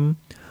to them?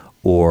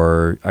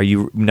 Or are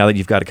you, now that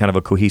you've got a kind of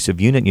a cohesive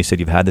unit, and you said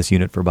you've had this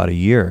unit for about a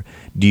year,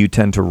 do you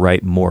tend to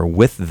write more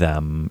with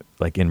them,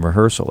 like in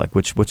rehearsal? Like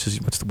which way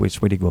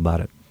do you go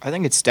about it? I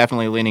think it's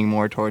definitely leaning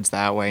more towards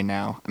that way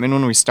now. I mean,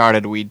 when we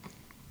started, we'd,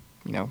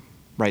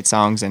 write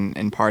songs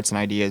and parts and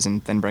ideas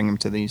and then bring them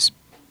to these,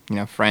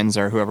 friends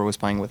or whoever was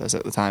playing with us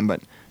at the time.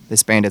 But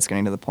this band, it's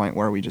getting to the point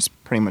where we just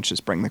pretty much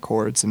just bring the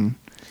chords and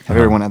have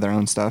everyone have their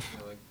own stuff.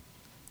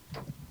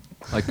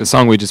 Like the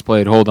song we just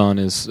played, Hold On,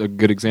 is a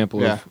good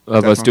example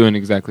of us doing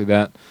exactly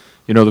that.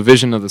 The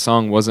vision of the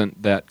song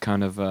wasn't that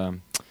kind of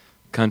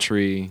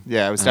country.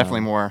 Yeah, it was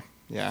definitely more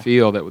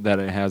feel that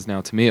it has now,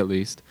 to me at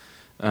least.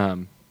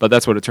 But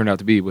that's what it turned out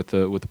to be with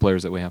the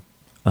players that we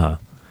have.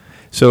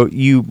 So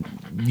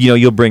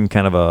you'll bring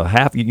kind of a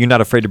half. You're not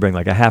afraid to bring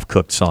like a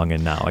half-cooked song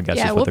in now, I guess.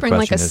 Yeah, we'll bring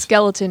like a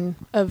skeleton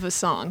of a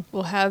song.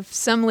 We'll have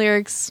some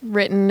lyrics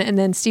written, and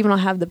then Stephen will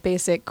have the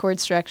basic chord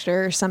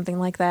structure or something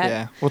like that.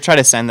 Yeah, we'll try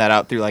to send that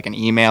out through like an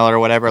email or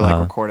whatever, like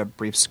record a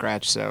brief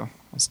scratch, so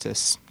as to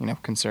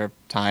conserve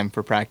time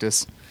for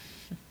practice.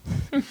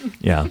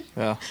 Yeah.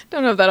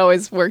 Don't know if that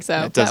always works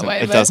out that way.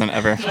 It doesn't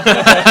ever.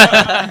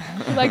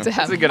 We like to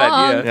have a good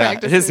idea. practices.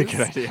 Yeah, it is a good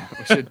idea.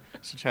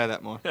 Should try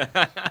that more.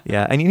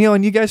 Yeah, and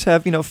and you guys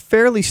have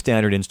fairly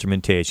standard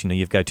instrumentation.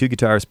 You've got 2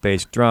 guitars,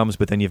 bass, drums,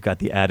 but then you've got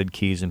the added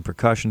keys and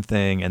percussion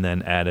thing, and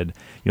then added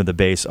the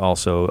bass.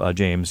 Also,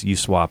 James, you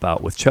swap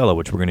out with cello,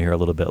 which we're going to hear a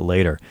little bit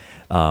later.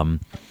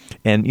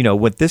 And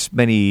with this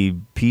many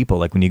people,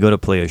 like when you go to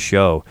play a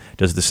show,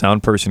 does the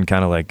sound person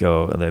kind of like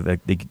go? Do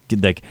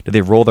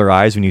they roll their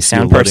eyes when you see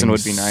Sound person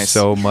would be nice.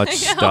 So much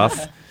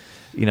stuff,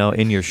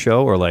 in your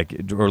show, or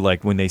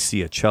like when they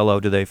see a cello,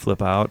 do they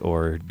flip out,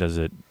 or does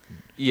it?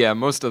 Yeah,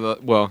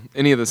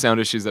 any of the sound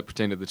issues that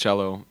pertain to the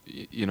cello,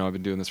 I've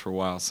been doing this for a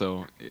while,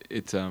 so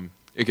it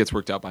gets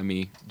worked out by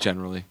me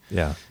generally.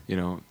 Yeah.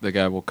 The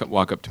guy will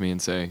walk up to me and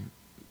say,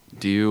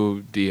 "Do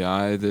you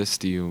DI this?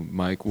 Do you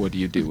mic? What do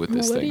you do with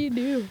this thing?" What do you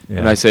do? Yeah.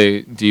 And I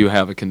say, "Do you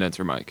have a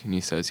condenser mic?" And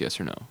he says yes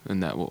or no,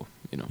 and that will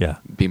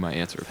be my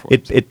answer for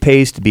it. It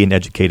pays to be an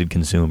educated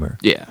consumer.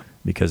 Yeah.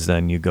 Because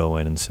then you go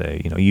in and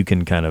say, you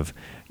can kind of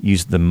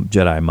use the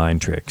Jedi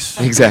mind tricks.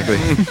 Exactly,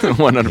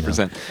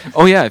 100%.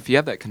 Oh yeah, if you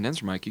have that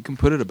condenser mic, you can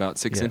put it about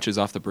 6 inches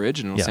off the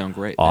bridge, and it'll sound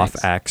great. Off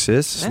Thanks.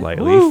 axis,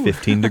 slightly,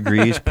 15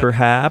 degrees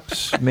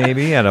perhaps,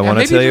 maybe. I don't want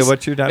to tell you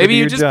what you're doing. Maybe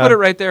you just put it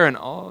right there, and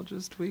I'll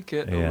just tweak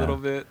it a Yeah. little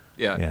bit.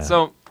 Yeah. Yeah.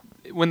 So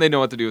when they know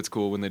what to do, it's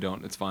cool. When they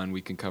don't, it's fine.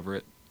 We can cover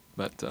it.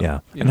 But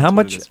And how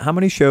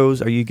many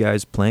shows are you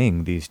guys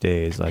playing these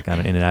days? Like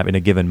in a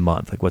given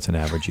month, like what's an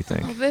average you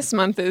think? Well, this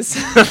month is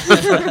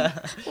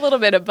a little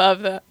bit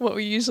above what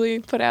we usually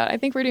put out. I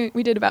think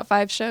we did about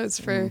 5 shows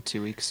for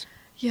 2 weeks.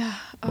 Yeah.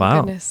 Oh Wow.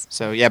 goodness.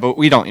 So yeah, but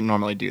we don't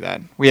normally do that.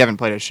 We haven't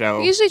played a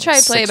show. We usually try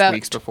to play 6 about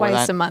weeks before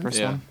twice that a month. first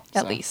Yeah. one.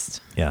 At So.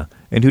 least. Yeah.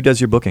 And who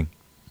does your booking?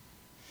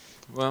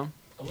 Well,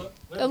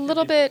 A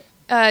little bit.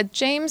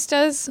 James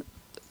does.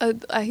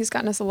 He's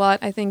gotten us a lot,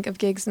 I think, of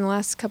gigs in the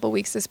last couple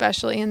weeks,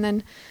 especially, and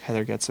then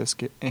Heather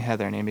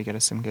and Amy get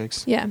us some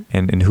gigs. yeah,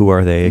 And who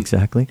are they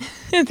exactly?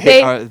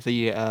 They are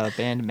the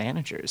band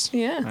managers.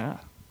 Yeah.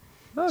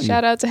 Yeah.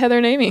 Shout out to Heather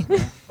and Amy.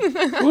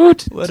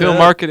 Woot! What Till up?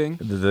 marketing.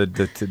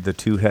 The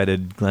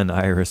two-headed Glen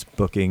Iris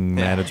booking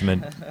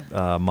management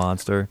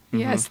monster.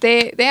 Yes,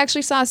 they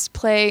actually saw us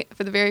play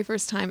for the very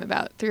first time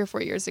about 3 or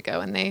 4 years ago,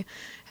 and they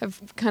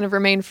have kind of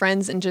remained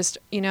friends. And just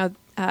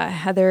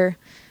Heather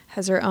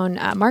has her own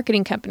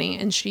marketing company,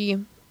 and she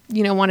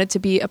wanted to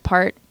be a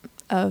part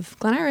of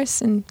Glen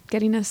Iris and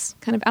getting us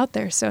kind of out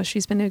there. So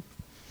she's been a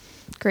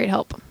great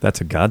help.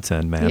 That's a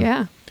godsend, man.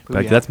 Yeah.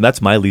 Like Booyah.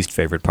 that's my least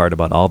favorite part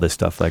about all this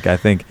stuff. Like I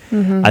think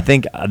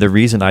the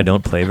reason I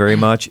don't play very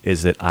much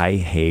is that I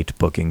hate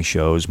booking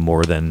shows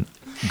more than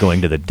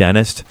going to the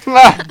dentist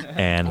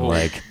and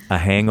like a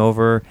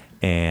hangover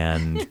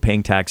and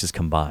paying taxes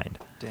combined.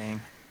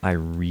 Dang. I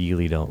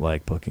really don't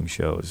like booking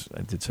shows.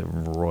 It's a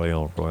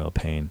royal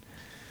pain.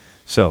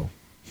 So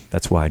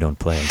that's why I don't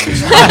play.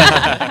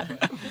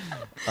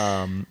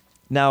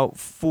 Now,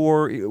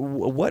 for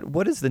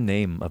what does the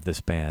name of this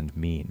band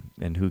mean,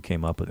 and who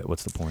came up with it?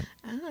 What's the point?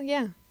 Oh,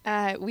 yeah.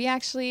 We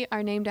actually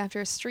are named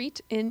after a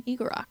street in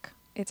Eagle Rock.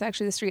 It's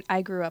actually the street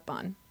I grew up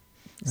on.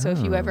 So if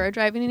you ever are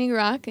driving in Eagle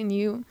Rock and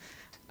you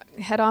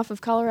head off of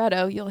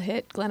Colorado, you'll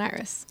hit Glen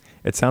Iris.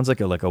 It sounds like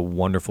a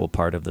wonderful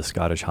part of the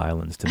Scottish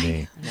Highlands to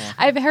me. Yeah.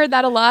 I've heard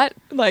that a lot.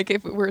 Like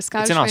if we're a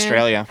Scottish It's in fan.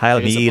 Australia. I'll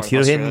It is a meet part you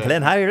of in Australia.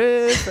 Glen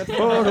Iris.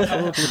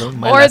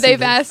 Or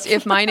they've asked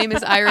if my name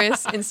is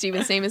Iris and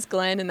Steven's name is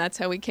Glenn, and that's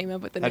how we came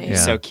up with the That'd name. be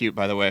Yeah. so cute,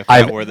 by the way, if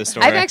I've- that were the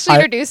story. I've actually I-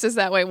 introduced us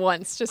that way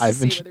once, just to I've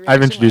see what the I've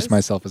reaction introduced was.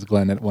 myself as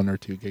Glenn at 1 or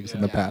 2 gigs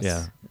in the past.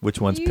 Yeah. Which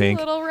one's You pink?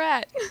 little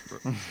rat.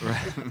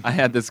 I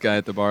had this guy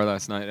at the bar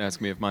last night ask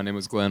me if my name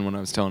was Glenn when I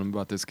was telling him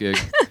about this gig.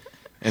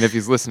 And if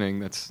he's listening,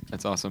 that's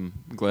awesome.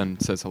 Glenn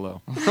says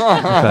hello.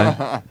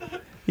 Okay.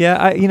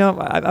 Yeah,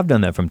 I've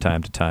done that from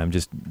time to time.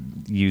 Just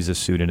use a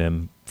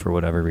pseudonym for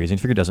whatever reason. I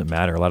figure it doesn't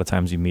matter. A lot of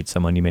times you meet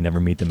someone, you may never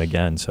meet them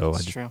again. So I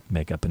That's just true.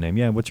 make up a name.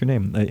 Yeah, what's your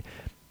name?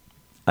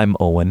 I'm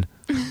Owen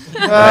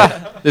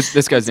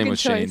This guy's name Good was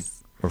Shane,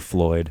 choice. or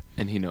Floyd.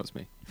 and he knows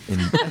me.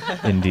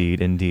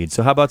 Indeed.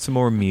 So how about some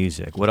more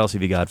music? What else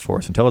have you got for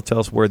us? And tell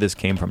us where this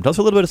came from. Tell us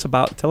a little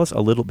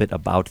bit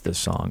about this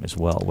song as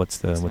well.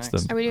 What's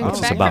Next. Are we doing what's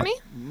it this back about? for me?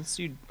 Let's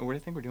do, I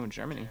think we're doing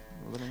Germany.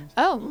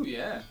 Oh,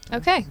 Yeah.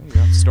 okay. There you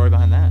go. Story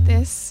behind that.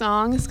 This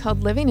song is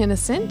called Living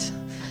Innocent.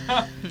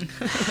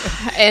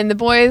 And the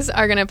boys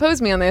are going to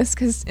oppose me on this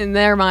because in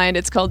their mind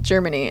it's called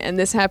Germany. And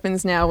this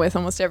happens now with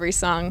almost every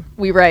song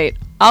we write.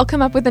 I'll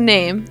come up with a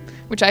name,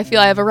 which I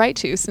feel I have a right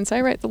to since I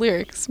write the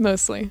lyrics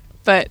mostly.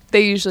 But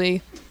they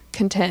usually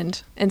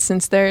contend. And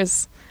since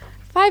there's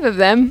 5 of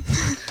them,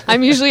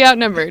 I'm usually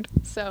outnumbered.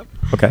 So,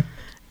 Okay.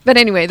 but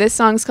anyway, this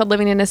song's called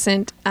Living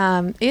Innocent.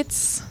 I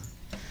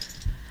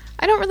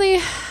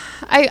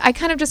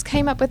kind of just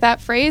came up with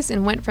that phrase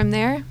and went from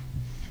there.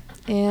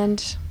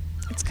 And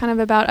it's kind of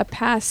about a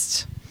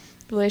past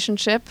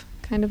relationship,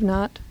 kind of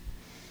not.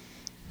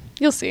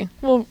 You'll see.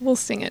 We'll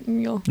sing it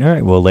and you'll All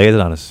right. Well, lay it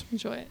on us.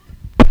 enjoy it.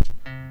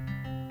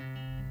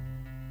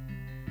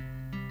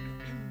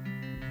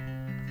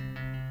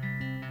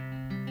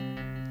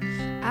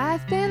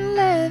 I've been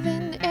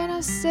living in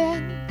a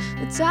sin.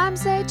 The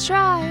times they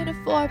try to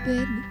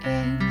forbid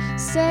it.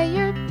 Say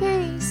your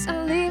piece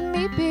and leave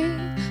me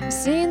be. I've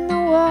seen the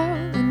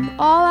world, and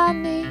all I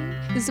need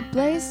is a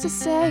place to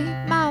save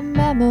my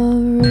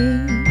memories.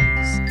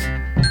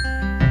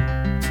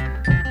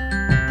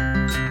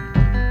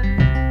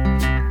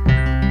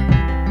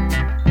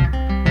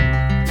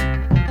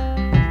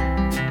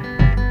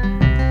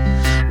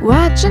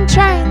 Watching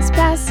trains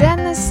pass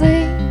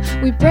endlessly,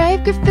 we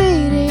brave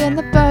graffiti in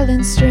the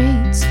Berlin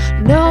streets,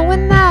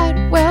 knowing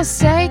that we'll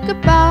say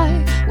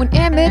goodbye when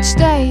image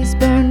stays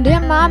burned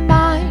in my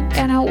mind,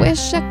 and I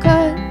wish I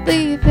could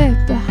leave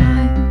it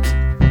behind.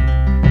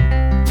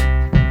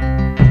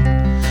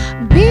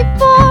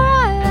 Before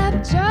I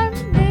left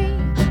Germany,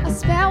 I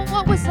spent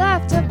what was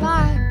left of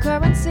my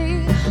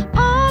currency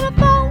on a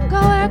phone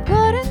call where I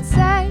couldn't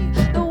say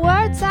the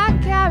words I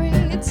carry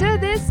to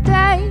this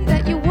day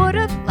that you would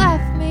have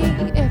left me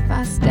if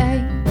I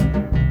stayed.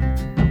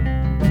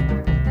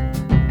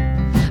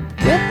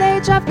 With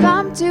age I've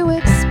come to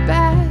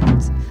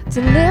expect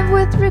to live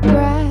with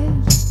regret.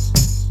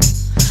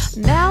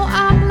 Now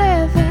I'm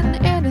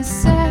living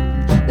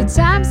innocent. The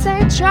times they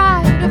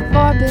try to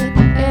forbid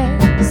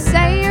it.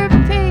 Say your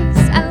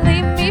piece and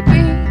leave me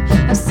be.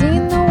 I've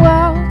seen the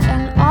world,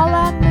 and all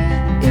I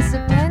need is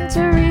a pen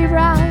to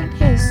rewrite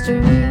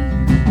history.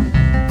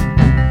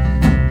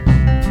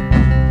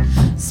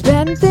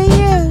 Spent the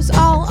years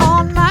all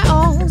on my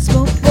own,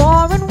 spoke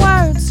foreign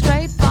words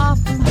straight far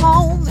from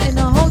home. In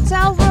a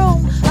hotel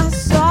room I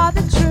saw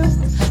the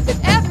truth, that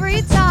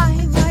every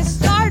time I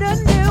start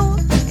anew,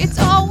 it's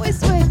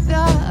always with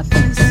a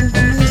piece of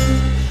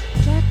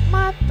you. Check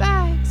my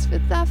bags for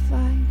the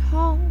flight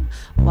home.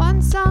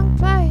 One song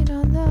played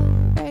on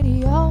the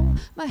radio,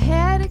 my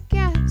head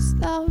against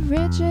the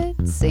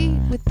rigid seat,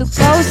 with the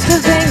ghost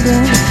of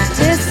England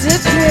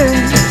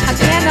disappearing. I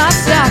cannot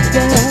stop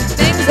the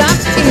things I'm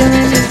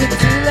feeling. Is it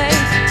too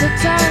late to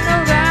turn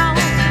around?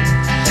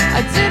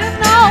 I didn't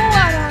know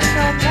what I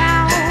know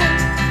now,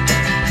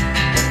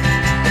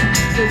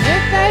 but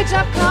with age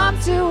I've come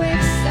to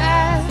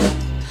accept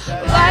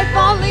life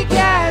only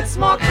gets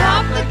more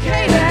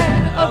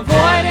complicated,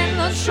 avoiding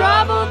the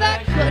trouble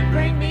that could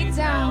bring me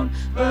down,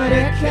 but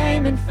it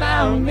came and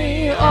found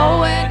me.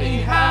 Oh,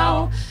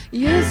 anyhow,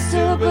 used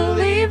to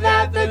believe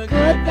that the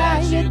good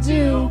that you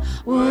do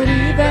would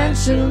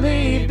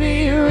eventually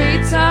be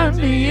returned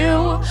to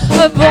you,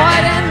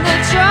 avoiding the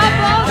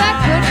trouble that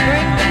could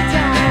bring me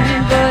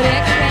down, but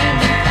it came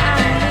and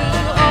found me.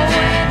 Oh,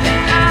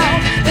 anyhow,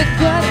 the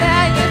good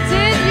that you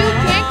did, you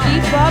can't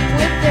keep up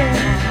with it.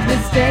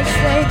 Mistakes,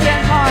 they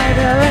get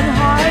harder and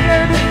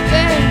harder to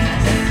fix,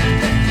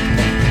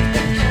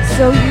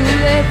 so you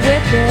live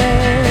with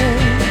it,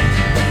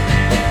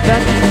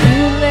 but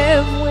you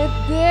live with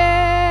this.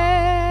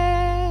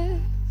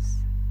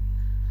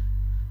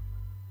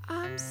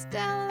 I'm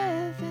still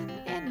living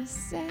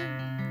innocent.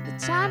 The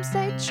times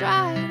they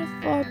try to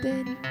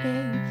forbid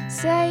me.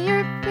 Say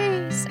your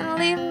piece and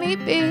leave me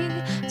be.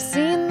 I've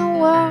seen the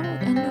world,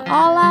 and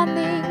all I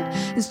need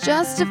is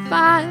just to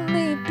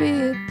finally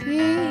be at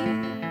peace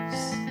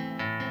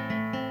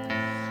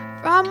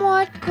from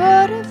what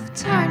could have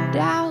turned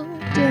out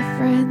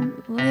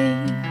differently.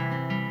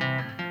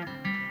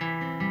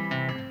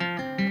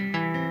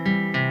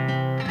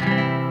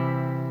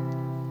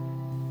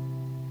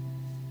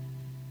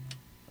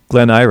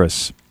 Glen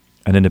Iris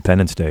on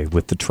Independence Day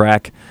with the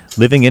track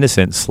Living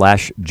Innocent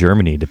 /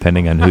 Germany,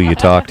 depending on who you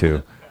talk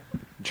to.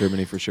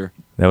 Germany for sure.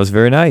 That was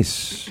very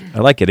nice. I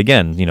like it.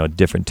 Again,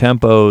 different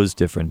tempos,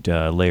 different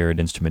layered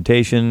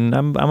instrumentation.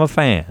 I'm a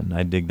fan.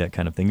 I dig that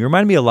kind of thing. You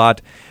remind me a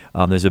lot.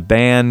 There's a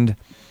band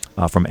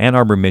from Ann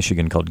Arbor,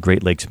 Michigan called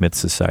Great Lakes Myth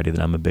Society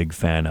that I'm a big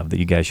fan of that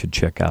you guys should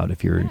check out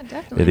if you're. Yeah,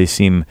 definitely. They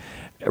seem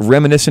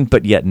reminiscent,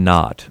 but yet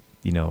not.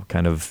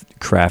 Kind of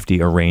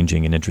crafty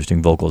arranging and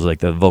interesting vocals, like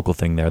the vocal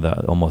thing there,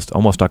 the almost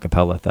a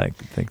cappella thing.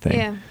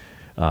 Yeah.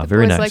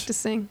 Very Boys nice. like to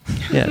sing.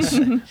 Yes,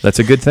 that's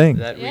a good thing.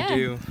 That Yeah. we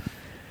do.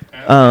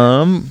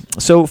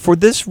 So for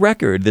this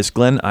record, this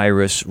Glen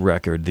Iris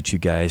record that you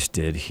guys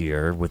did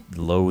here with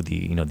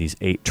these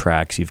 8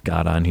 tracks you've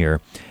got on here,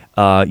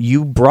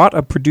 you brought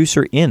a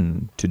producer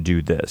in to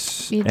do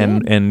this. We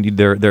and did. And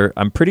there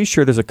I'm pretty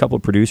sure there's a couple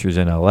of producers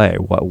in LA.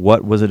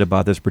 What was it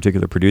about this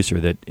particular producer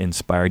that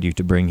inspired you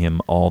to bring him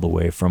all the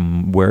way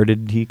from, where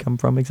did he come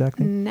from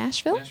exactly?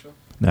 Nashville?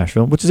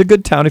 Nashville, which is a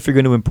good town if you're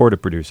going to import a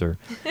producer.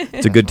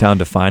 It's a good town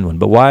to find one.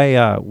 But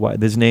why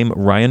his name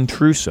Ryan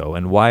Trusso,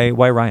 and why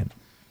Ryan?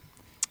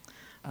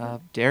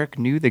 Derek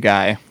knew the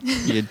guy.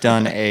 He had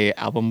done a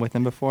album with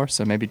him before,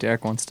 so maybe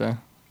Derek wants to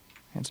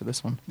answer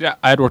this one. Yeah,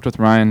 I had worked with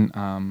Ryan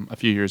a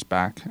few years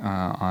back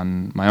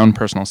on my own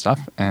personal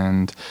stuff,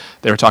 and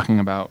they were talking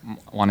about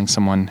wanting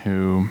someone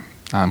who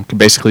could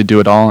basically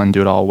do it all and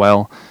do it all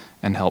well,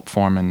 and help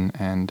form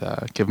and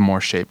give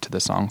more shape to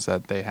the songs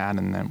that they had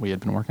and that we had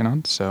been working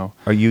on. So,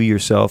 Are you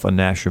yourself a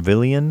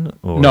Nashvilleian?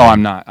 Or? no,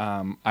 I'm not.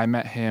 I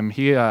met him.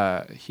 He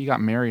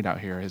got married out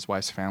here. His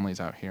wife's family's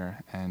out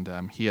here, and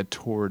he had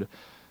toured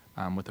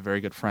with a very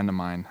good friend of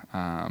mine.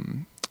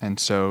 And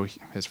so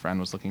his friend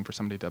was looking for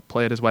somebody to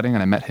play at his wedding,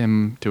 and I met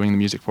him doing the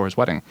music for his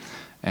wedding.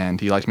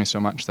 And he liked me so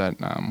much that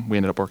we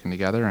ended up working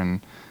together,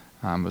 and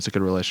it was a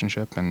good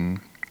relationship. And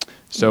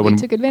So we when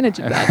took advantage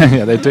of that.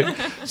 yeah, they did.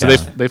 So Yeah.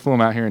 they flew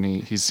him out here, and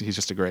he's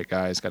just a great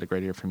guy. He's got a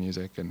great ear for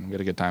music, and we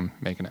had a good time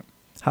making it.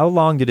 How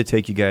long did it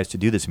take you guys to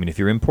do this? I mean, if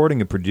you're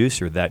importing a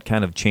producer, that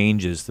kind of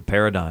changes the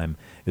paradigm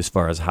as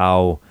far as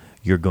how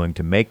you're going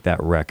to make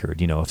that record.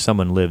 You know, if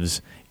someone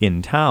lives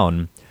in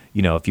town,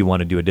 you know, if you want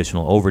to do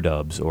additional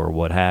overdubs or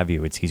what have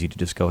you, it's easy to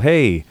just go,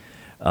 hey,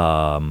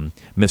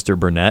 Mr.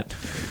 Burnett,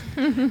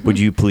 would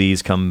you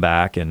please come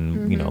back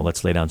and, you know,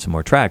 let's lay down some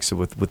more tracks. So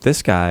with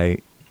this guy,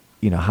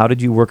 you know, how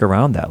did you work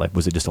around that? Like,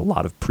 was it just a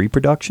lot of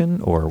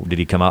pre-production, or did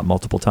he come out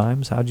multiple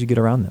times? How did you get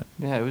around that?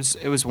 Yeah,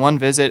 it was one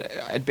visit.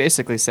 I'd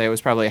basically say it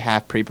was probably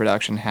half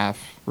pre-production,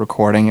 half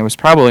recording. It was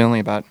probably only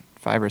about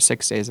 5 or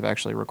 6 days of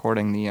actually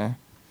recording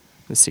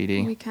the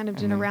CD. We kind of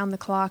did And then- around the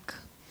clock.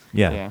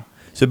 Yeah.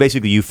 So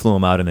basically, you flew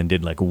him out and then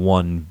did like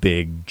one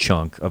big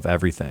chunk of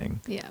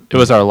everything. Yeah. It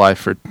was our life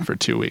for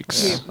 2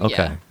 weeks. Yeah.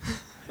 Okay.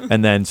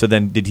 And then,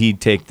 did he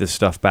take this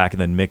stuff back and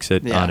then mix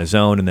it Yeah. on his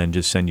own, and then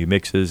just send you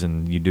mixes,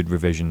 and you did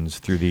revisions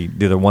through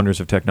the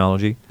wonders of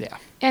technology? Yeah.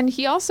 And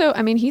he also,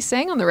 I mean, he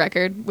sang on the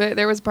record.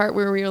 There was a part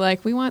where we were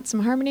like, we want some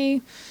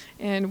harmony,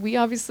 and we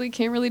obviously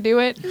can't really do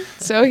it.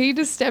 So he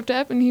just stepped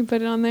up and he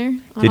put it on there.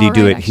 Did he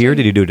do it here?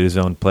 Did he do it at his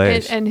own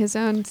place? And his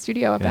own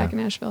studio up Yeah. back in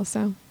Nashville.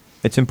 So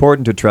It's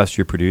important to trust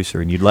your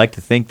producer, and you'd like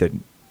to think that,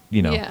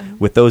 you know, Yeah.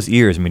 with those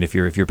ears. I mean, if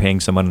you're paying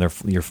someone and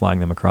you're flying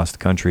them across the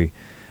country,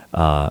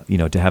 you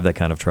know, to have that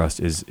kind of trust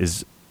is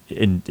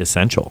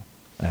essential.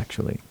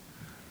 Actually,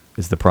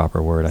 is the proper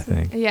word, I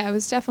think. yeah, it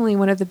was definitely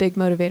one of the big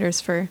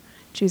motivators for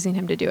choosing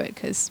him to do it,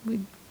 because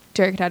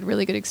Derek had a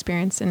really good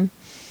experience, and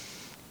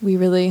we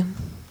really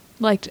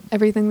liked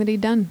everything that he'd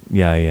done.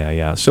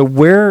 Yeah. So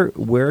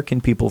where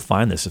can people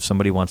find this if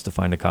somebody wants to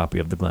find a copy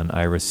of the Glen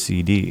Iris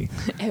CD?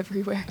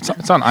 Everywhere.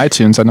 It's on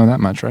iTunes. I know that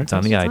much, right? It's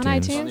on the It's iTunes.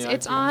 on iTunes.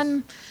 It's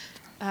on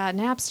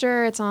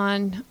Napster. It's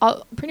on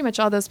pretty much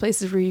all those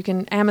places where you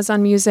can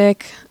Amazon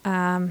Music.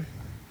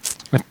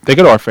 If they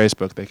go to our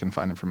Facebook, they can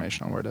find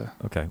information on where to.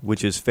 Okay,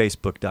 which is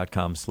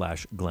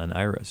facebook.com/Glen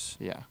Iris.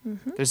 Yeah.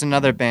 Mm-hmm. There's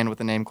another band with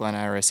the name Glen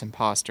Iris,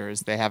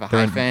 Imposters. They have a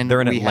hyphen.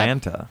 They're in We have-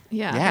 Atlanta.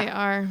 Yeah, Yeah. they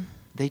are.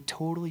 They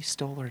totally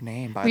stole our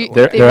name, by We- the way.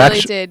 They're, They they're really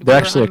actu- did. We They're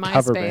were actually a on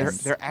cover MySpace. band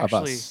They're of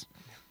actually- us.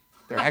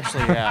 They're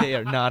actually, yeah. They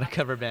are not a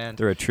cover band.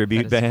 They're a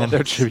tribute That is band.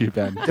 They're a tribute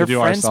band. They're they do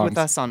our friends songs. with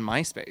us on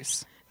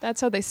MySpace. That's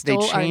how they They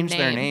stole our changed name.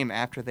 their name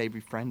after they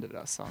befriended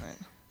us on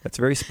it. That's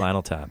very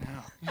Spinal Tap.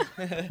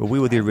 Well, we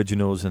were the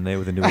originals, and they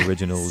were the new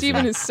originals.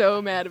 Steven and is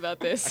so mad about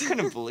this. I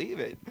couldn't believe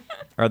it.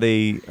 Are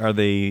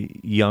they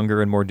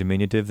younger and more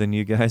diminutive than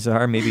you guys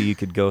are? Maybe you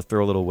could go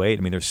throw a little weight.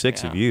 I mean, there's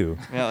 6 of Yeah. you.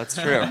 Yeah, that's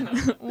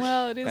true.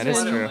 Well, it is, That is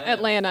in true.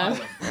 Atlanta.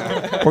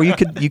 Or you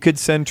could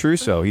send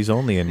Trusso. He's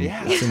only in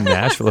Yeah. it's in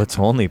Nashville. It's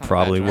only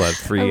probably what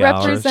 3 A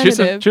hours.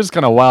 representative. She was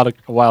kind of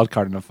a wild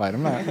card in the fight.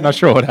 I'm not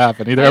sure what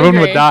happened. Either I everyone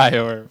agree. would die,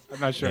 or I'm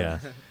not sure. Yeah.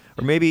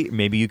 Or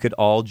maybe you could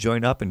all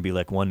join up and be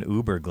like one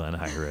Uber Glen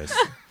Iris.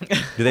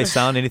 Do they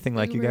sound anything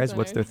like you Uber guys? Glen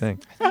What's their Iris. thing?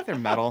 I think they're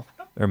metal.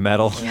 They're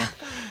metal.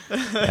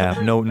 Yeah,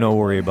 no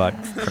worry about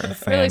fan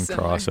Really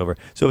similar.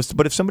 crossover.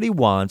 But if somebody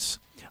wants,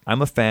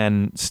 I'm a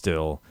fan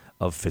still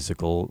of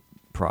physical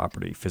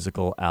property,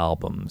 physical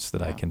albums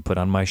that I can put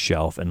on my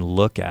shelf and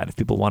look at. If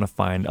people want to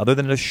find, other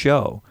than a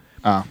show,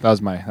 That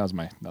was my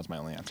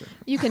only answer.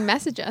 You can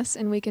message us,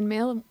 and we can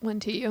mail one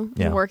to you.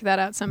 Yeah. And work that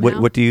out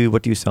somehow. what do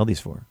you sell these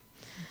for?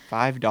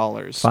 $5.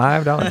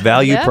 $5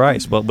 value Yep.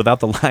 price. Well, without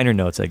the liner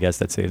notes, I guess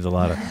that saves a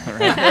lot of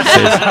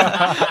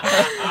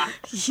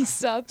You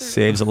saw through.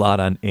 saves a lot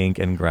on ink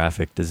and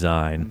graphic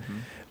design.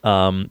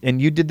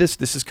 And you did this.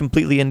 This is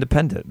completely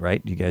independent,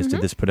 right? You guys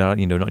did this. Put out.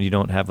 You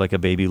don't have like a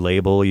baby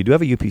label. You do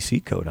have a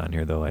UPC code on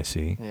here, though. I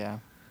see. Yeah.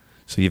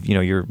 So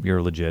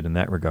you're legit in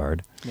that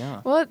regard.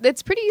 Yeah. Well,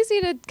 it's pretty easy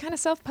to kind of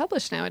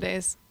self-publish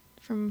nowadays.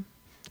 When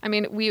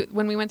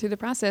we went through the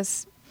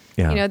process,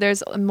 Yeah.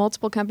 there's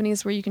multiple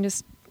companies where you can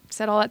just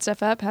set all that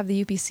stuff up, have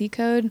the UPC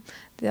code,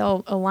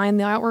 they'll align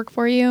the artwork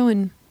for you,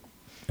 and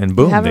And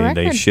boom, have a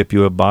they record. ship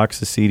you a box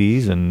of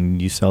CDs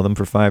and you sell them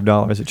for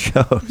 $5 at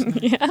shows.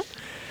 yeah.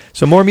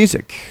 So more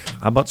music.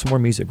 How about some more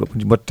music?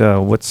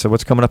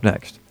 What's coming up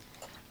next?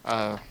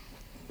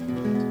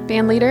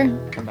 Band leader.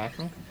 Come back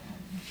to me.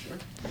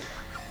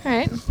 All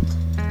right.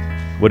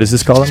 What is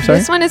this called? I'm sorry.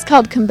 This one is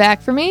called "Come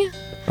Back for Me."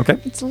 Okay.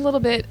 It's a little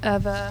bit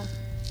of a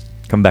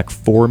Come back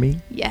for me.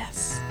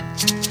 yes.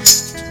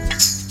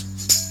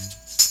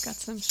 Got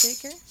some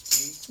shaker,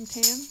 some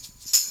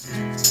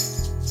tam.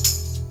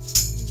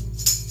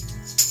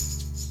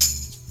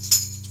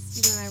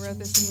 Steven and I wrote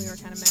this when we were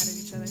kind of mad at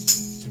each other.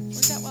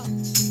 Worked out well.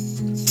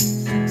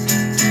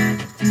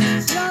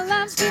 Your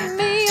love's keeping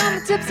me on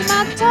the tips of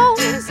my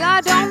toes.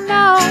 I don't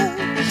know.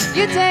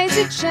 Your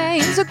daisy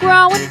chains are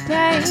growing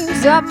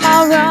pains up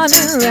my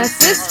running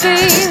restless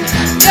feet.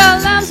 Your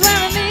love's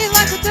wearing me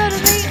like a dirty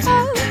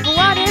earth. For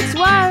what it's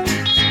worth,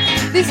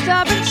 these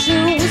stubborn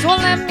shoes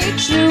won't let me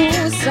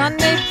choose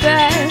Sunday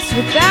best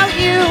without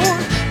you.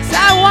 'Cause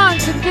I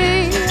want to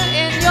be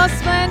in your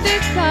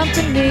splendid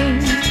company.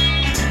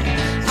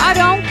 I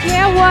don't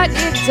care what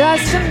it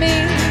does to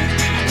me.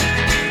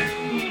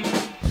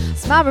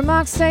 My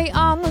remarks stay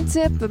on the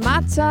tip of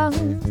my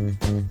tongue,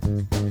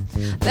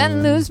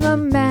 then lose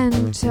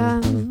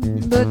momentum.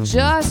 But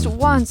just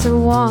once I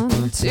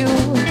want to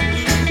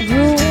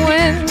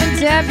ruin the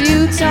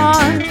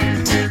debutante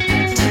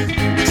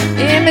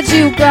image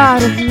you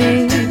got of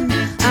me.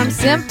 I'm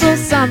simple,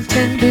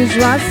 something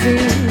bourgeoisie.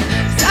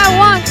 'Cause I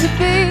want to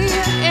be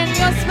in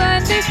your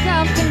splendid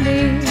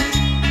company.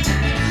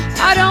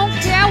 I don't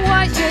care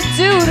what you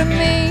do to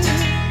me.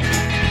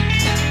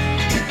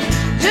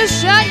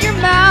 Just shut your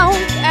mouth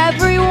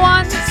every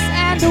once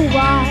and a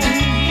while.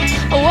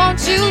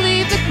 Won't you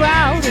leave the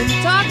crowd and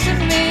talk to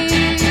me?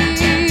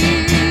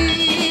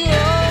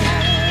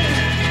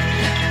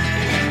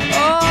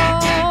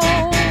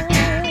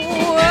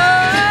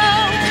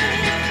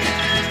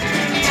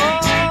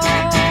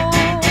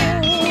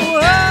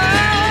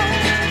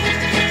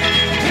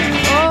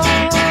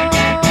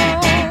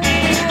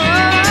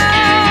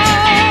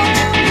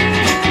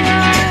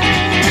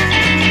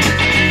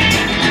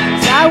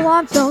 I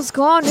want those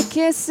corner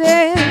kisses,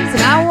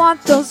 and I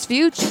want those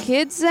future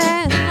kids,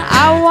 and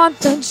I want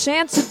the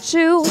chance to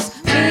choose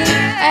me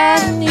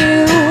and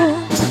you.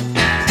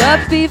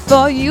 But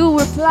before you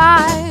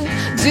reply,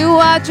 do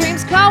our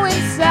dreams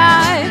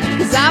coincide?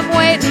 'Cause I'm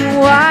waiting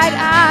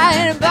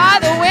wide-eyed by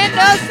the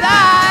window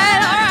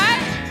side. All right.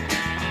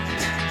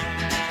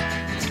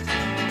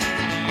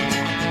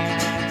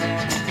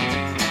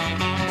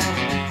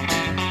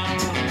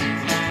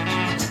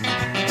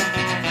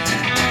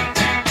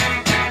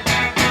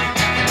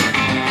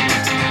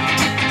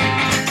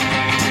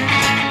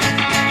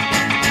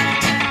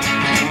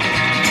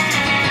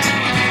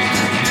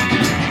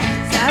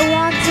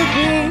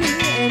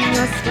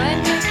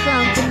 Splendid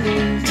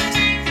company,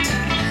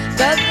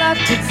 but luck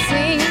would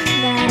seem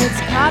that it's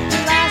caught the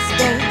last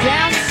boat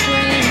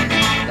downstream.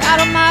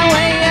 Battle my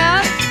way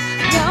up,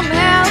 come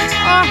hell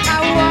or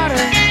high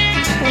water.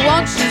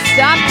 Won't you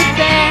stop the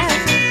band?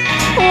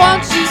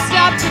 Won't you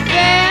stop the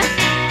band?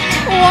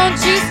 Won't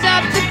you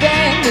stop the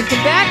band and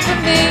come back for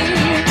me?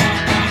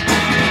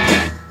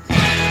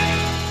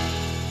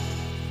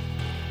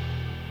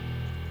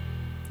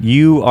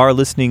 You are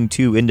listening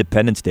to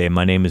Independence Day.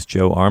 My name is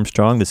Joe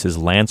Armstrong. This is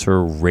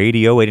Lancer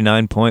Radio,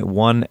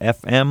 89.1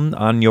 FM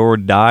on your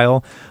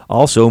dial.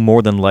 Also,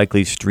 more than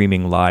likely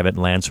streaming live at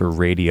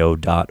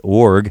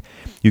lancerradio.org.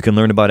 You can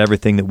learn about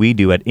everything that we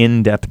do at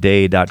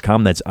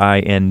indepday.com. That's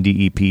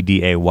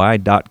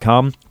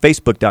INDEPDAY.com.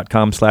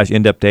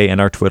 Facebook.com/indepday. And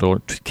our Twitter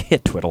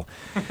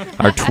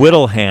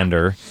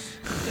handler.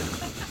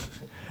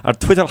 Our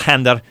Twitter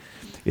handler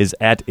is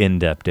at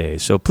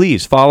indepday. So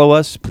please follow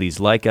us.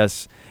 Please like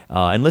us.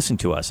 And listen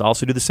to us.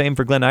 Also do the same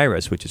for Glen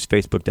Iris, which is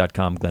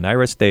facebook.com Glen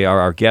Iris. They are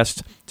our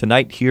guests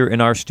tonight here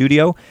in our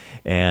studio,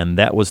 and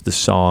that was the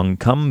song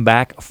Come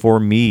Back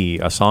For Me,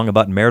 a song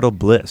about marital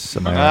bliss.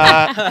 Am I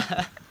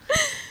right?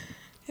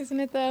 Isn't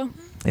it, though?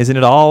 Isn't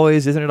it all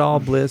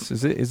bliss?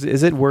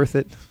 Is it worth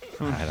it?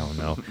 I don't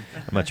know.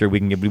 I'm not sure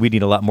we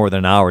need a lot more than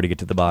an hour to get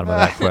to the bottom of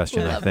that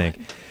question, I think.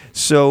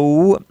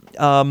 So,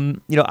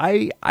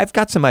 I've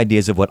got some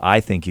ideas of what I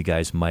think you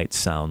guys might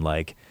sound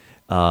like.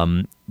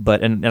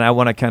 But I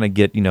want to kind of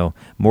get,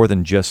 more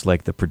than just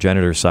like the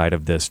progenitor side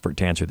of this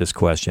to answer this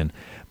question.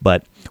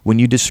 But when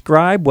you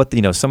describe what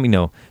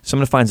someone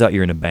finds out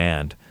you're in a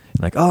band,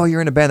 like, oh,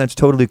 you're in a band, that's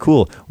totally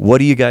cool. What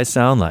do you guys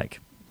sound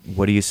like?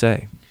 What do you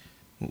say?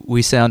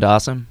 We sound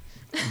awesome.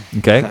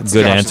 Okay,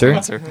 good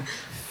answer.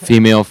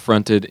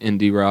 Female-fronted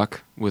indie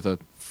rock with a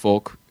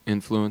folk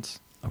influence.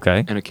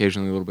 Okay. And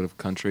occasionally a little bit of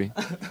country.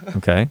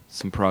 Okay.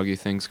 Some proggy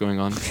things going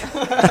on.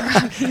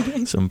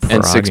 Some proggy.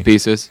 And 6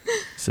 pieces.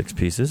 6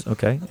 pieces.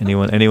 Okay.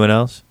 Anyone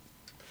else?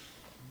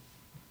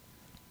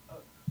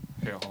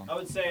 Here, hold on. I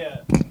would say.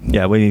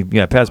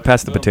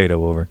 Pass the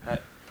potato over.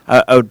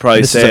 I would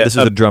probably say this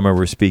is the drummer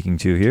we're speaking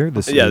to here.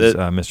 This is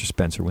Mr.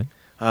 Spencer Wynn.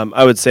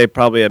 I would say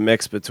probably a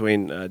mix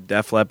between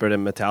Def Leppard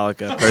and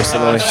Metallica,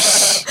 personally.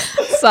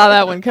 Saw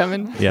that one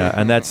coming. Yeah,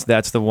 and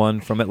that's the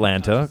one from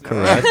Atlanta,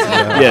 correct?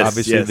 Yes,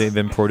 obviously, yes. They've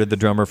imported the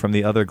drummer from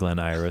the other Glen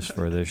Iris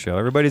for this show.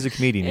 Everybody's a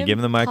comedian. You give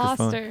them the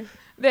microphone.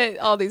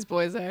 All these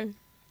boys are.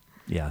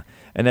 Yeah,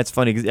 and that's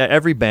funny because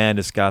every band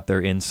has got their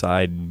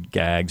inside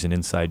gags and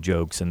inside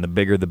jokes, and the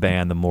bigger the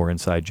band, the more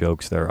inside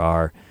jokes there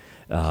are.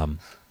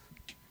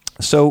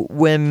 So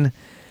when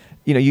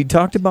you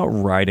talked about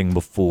writing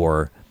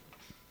before.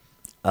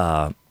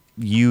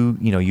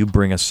 You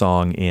bring a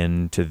song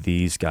in to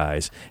these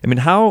guys. I mean,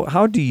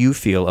 how do you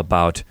feel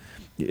about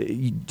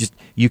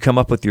you come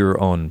up with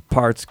your own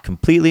parts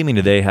completely? I mean,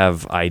 do they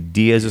have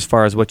ideas as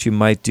far as what you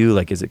might do?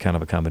 Like, is it kind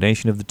of a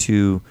combination of the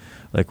two?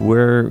 Like,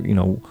 where's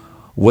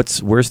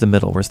the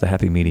middle? Where's the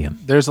happy medium?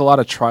 There's a lot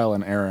of trial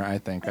and error, I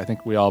think. I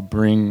think we all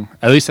bring,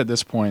 at least at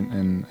this point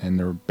in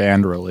their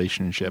band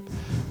relationship,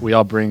 we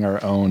all bring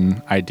our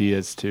own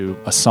ideas to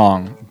a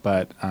song,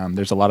 but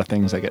there's a lot of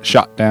things that get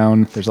shot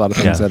down. There's a lot of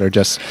things that are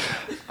just...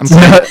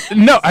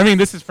 No, I mean,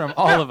 this is from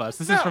all of us.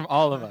 This is from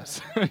all of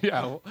us.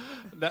 Yeah,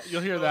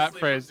 you'll hear that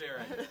phrase.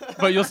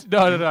 But you'll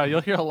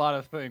hear a lot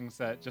of things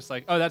that just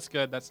like, oh, that's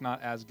good, that's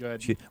not as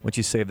good. Once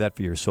you save that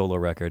for your solo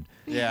record.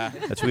 Yeah.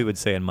 That's what we would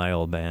say in my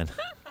old band.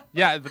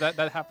 Yeah, but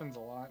that happens a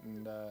lot,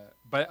 and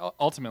but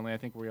ultimately, I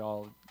think we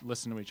all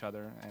listen to each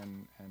other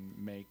and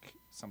make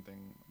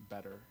something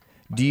better.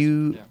 Do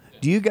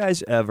you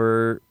guys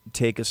ever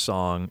take a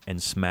song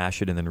and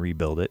smash it and then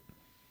rebuild it,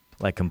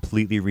 like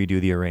completely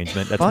redo the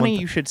arrangement? That's Funny one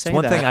you should say it's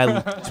one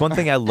that. Thing it's one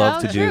thing I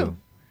love to do. True.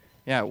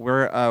 Yeah,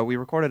 we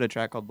recorded a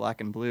track called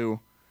Black and Blue,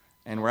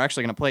 and we're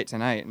actually going to play it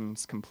tonight, and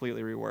it's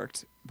completely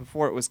reworked.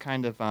 Before it was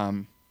kind of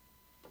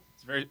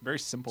It's very very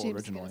simple James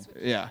originally. Gunness.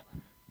 yeah.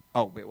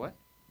 Oh wait, what?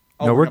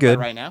 No, Oh, we're gonna play it good.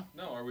 right now.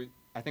 No, are we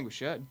I think we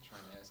should.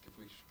 trying to ask if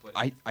we should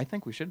play? I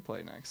think we should play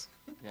it next.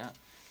 Yeah.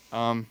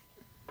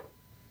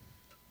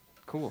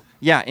 Cool.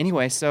 Yeah.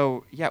 Anyway,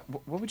 so yeah,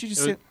 what would you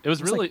just say? It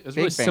was really like it was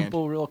really big band.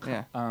 simple,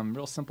 Yeah.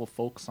 real simple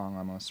folk song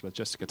almost with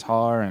just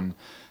guitar and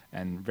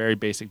very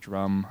basic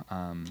drum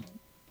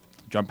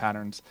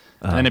patterns.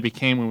 And then it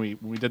became when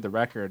we did the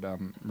record.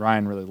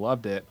 Ryan really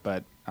loved it,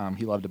 but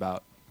he loved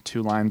about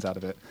 2 lines out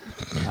of it.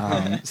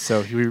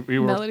 So we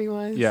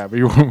Melody-wise. yeah, we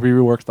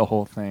reworked the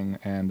whole thing,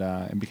 and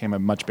it became a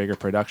much bigger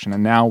production.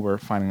 And now we're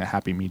finding a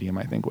happy medium,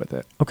 I think, with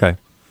it. Okay.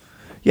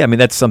 Yeah, I mean,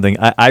 that's something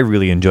I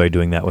really enjoy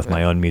doing that with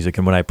my own music,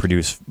 and when I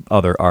produce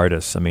other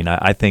artists. I mean,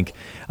 I think,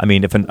 I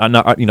mean, if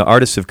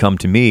artists have come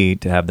to me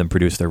to have them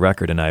produce their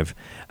record, and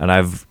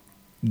I've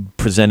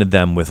presented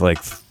them with like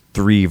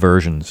 3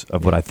 versions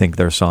of what I think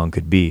their song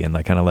could be, and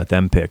I kind of let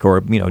them pick,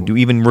 or do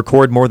even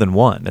record more than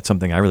one. That's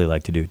something I really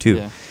like to do too.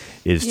 Yeah.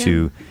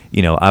 To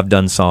I've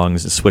done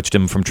songs, switched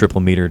them from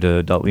triple meter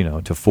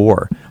to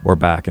 4 or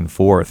back and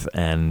forth,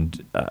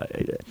 and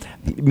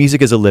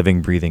music is a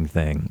living, breathing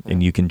thing,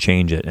 and you can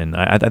change it. And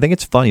I think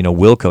it's fun.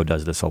 Wilco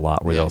does this a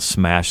lot, where they'll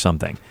smash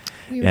something.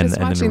 We were and just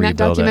then watching that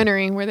rebuild it.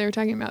 documentary where they were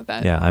talking about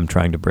that. Yeah, I'm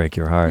trying to break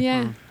your heart.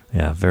 Yeah.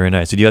 Yeah, very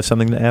nice. Did you have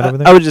something to add over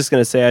there? I was just going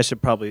to say I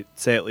should probably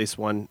say at least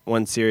one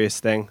serious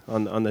thing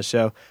on the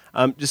show.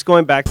 Just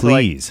going back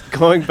Please. to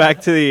going back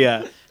to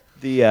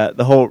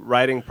the whole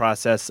writing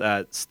process.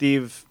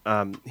 Steve,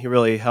 he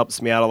really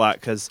helps me out a lot,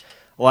 because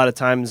a lot of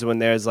times when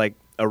there's like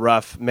a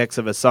rough mix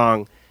of a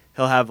song,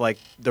 he'll have like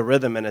the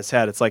rhythm in his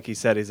head. It's like he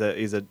said, he's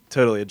a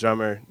totally a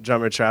drummer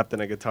trapped in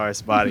a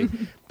guitarist's body,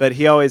 but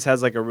he always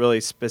has like a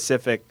really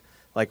specific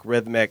like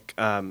rhythmic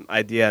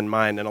idea in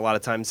mind, and a lot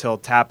of times he'll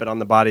tap it on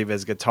the body of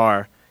his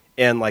guitar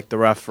in like the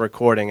rough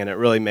recording, and it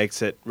really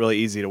makes it really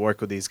easy to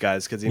work with these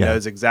guys, because he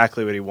knows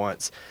exactly what he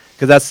wants.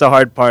 Because that's the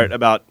hard part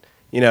about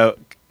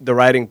the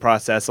writing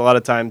process. A lot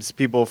of times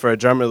people, for a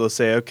drummer, they'll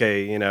say,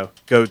 okay,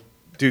 go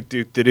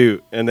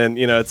do, and then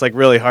it's like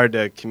really hard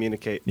to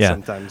communicate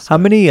sometimes. How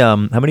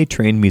many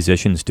trained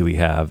musicians do we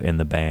have in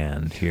the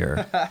band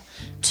here?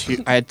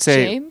 I'd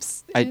say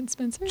James and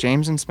Spencer?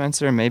 James and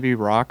Spencer, maybe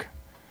Rock.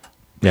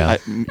 Yeah.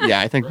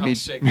 I think Rock's me.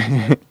 shaking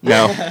his head.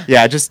 No,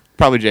 yeah, just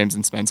probably James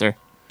and Spencer.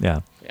 Yeah.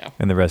 Yeah.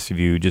 And the rest of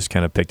you just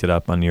kind of picked it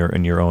up on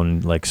your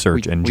own like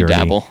search and journey. We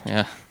dabble.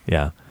 Yeah.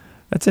 Yeah.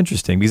 That's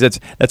interesting, because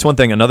that's one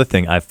thing. Another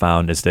thing I've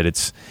found is that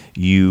it's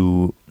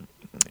when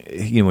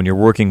you're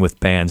working with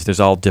bands, there's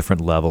all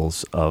different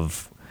levels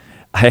of,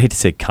 I hate to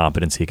say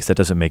competency, because that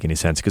doesn't make any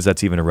sense, because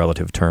that's even a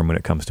relative term when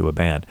it comes to a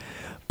band.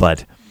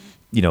 But,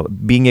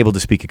 being able to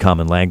speak a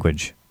common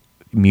language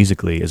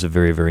musically is a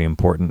very, very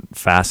important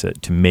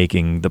facet to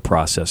making the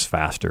process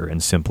faster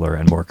and simpler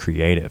and more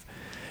creative.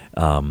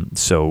 Do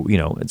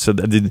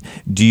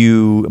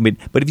you,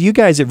 but if you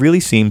guys, it really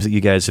seems that you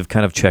guys have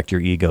kind of checked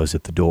your egos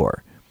at the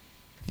door.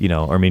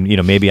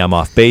 Maybe I'm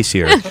off base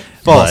here.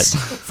 False.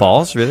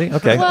 False, really?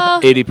 Okay.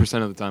 Well,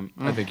 80% of the time,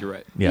 I think you're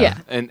right. Yeah.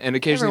 And Every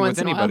occasionally once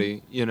with in a while.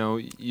 anybody, you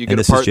And get this a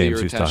is part that James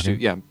you're who's attached talking.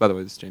 to. Yeah, by the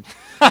way, this is James.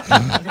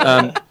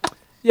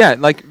 Yeah,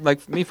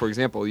 like me, for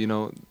example,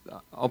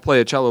 I'll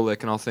play a cello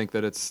lick and I'll think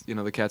that it's,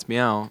 the cat's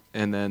meow,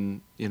 and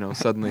then,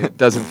 suddenly it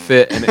doesn't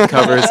fit and it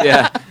covers,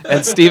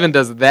 and Steven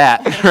does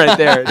that right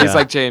there. And Yeah. He's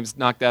like, James,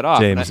 knock that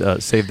off. And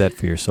James, save that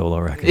for your solo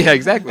record. yeah,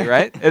 exactly,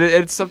 right?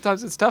 And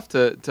sometimes it's tough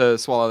to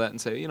swallow that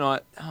and say, you know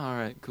what, all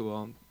right,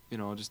 cool,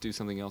 I'll just do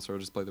something else, or I'll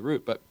just play the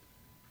root. But,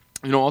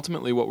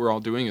 ultimately what we're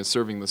all doing is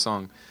serving the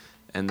song,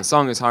 and the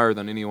song is higher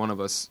than any one of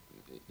us,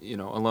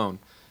 alone.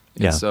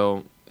 And Yeah.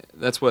 so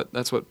that's what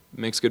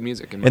makes good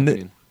music, in my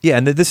opinion.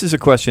 And this is a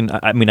question.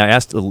 I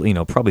asked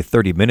probably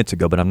 30 minutes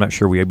ago, but I'm not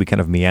sure we kind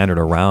of meandered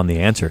around the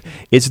answer.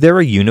 Is there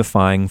a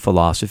unifying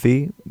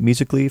philosophy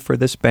musically for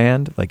this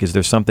band? Like, is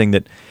there something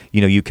that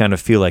you kind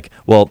of feel like,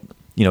 well,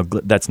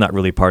 that's not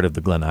really part of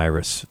the Glen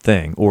Iris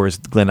thing, or is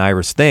the Glen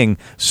Iris thing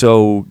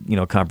so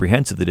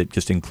comprehensive that it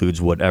just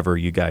includes whatever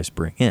you guys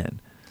bring in?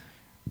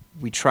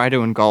 We try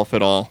to engulf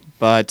it all,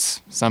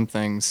 but some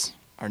things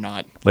are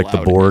not Like the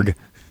allowed Borg. in.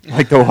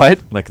 Like the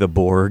what? Like the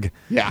Borg.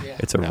 Yeah.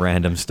 It's a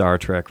random Star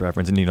Trek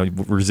reference,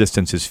 and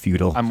resistance is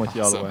futile. I'm with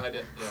you all the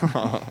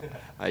Awesome. way.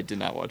 I did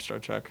not watch Star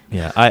Trek.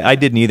 Yeah, I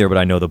didn't either, but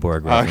I know the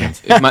Borg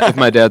reference. If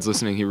my dad's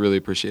listening, he really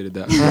appreciated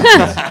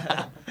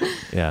that.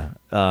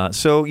 Yeah.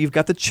 So you've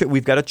got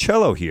we've got a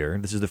cello here.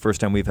 This is the first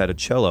time we've had a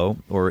cello,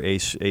 or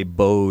a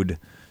bowed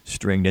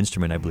stringed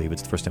instrument, I believe.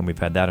 It's the first time we've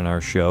had that in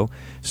our show.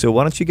 So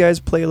why don't you guys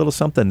play a little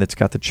something that's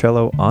got the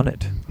cello on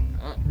it?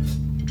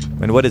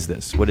 And what is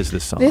this? What is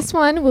this song? This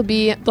one will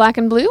be Black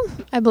and Blue,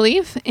 I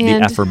believe.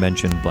 And the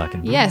aforementioned Black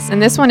and Blue. yes,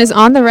 and this one is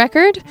on the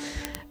record,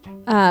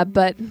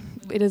 but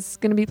it is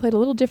going to be played a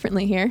little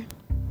differently here.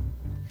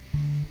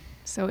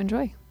 So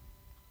enjoy.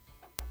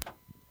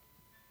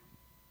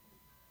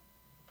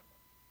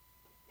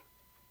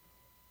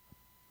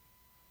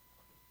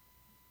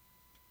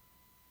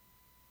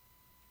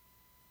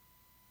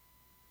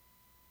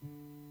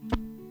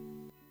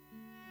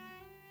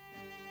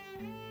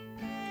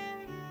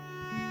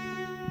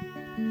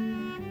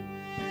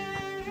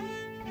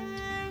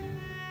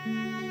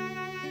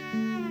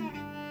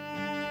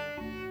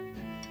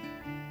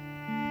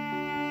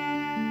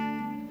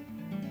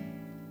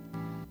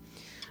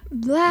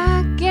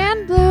 Black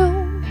and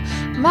blue,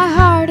 my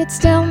heart, it's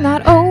still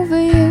not over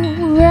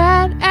you.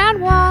 Red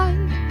and white,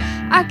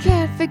 I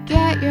can't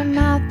forget your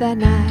mouth that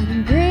night.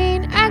 And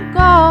green and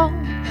gold,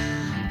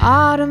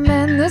 autumn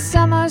and the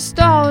summer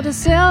stole to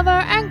silver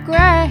and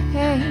gray.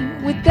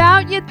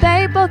 Without you,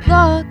 they both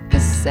look the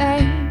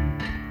same.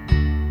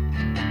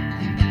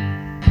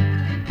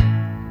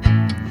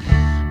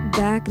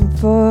 Back and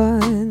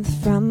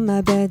forth from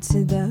my bed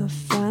to the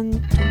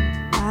front door,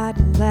 right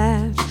and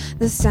left,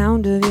 the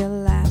sound of your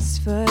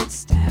last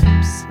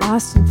footsteps,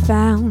 lost and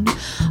found.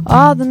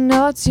 All the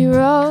notes you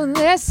wrote,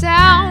 they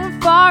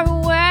sound far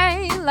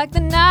away, like the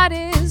night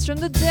is from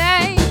the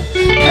day.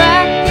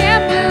 Black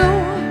and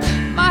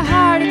blue, my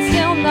heart, it's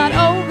still not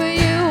over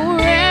you.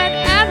 Red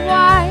and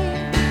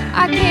white,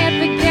 I can't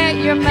forget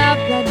your mouth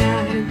that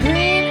night.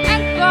 Green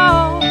and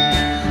gold,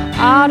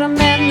 autumn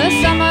and the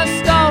summer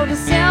stole to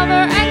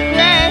silver and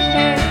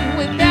gray.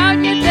 Without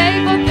you, they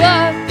both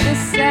look the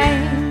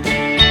same.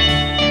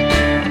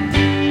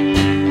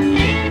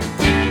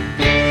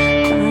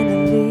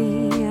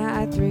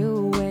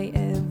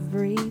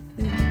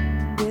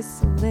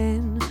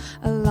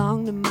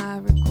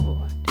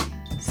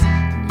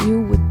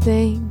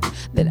 Think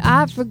that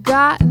I've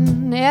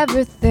forgotten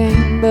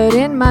everything, but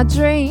in my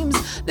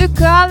dreams the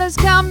colors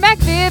come back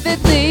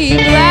vividly.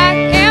 Black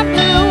and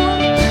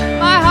blue,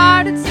 my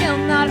heart, it's still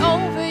not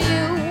over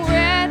you.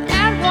 Red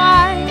and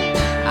white,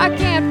 I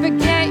can't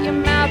forget your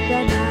mouth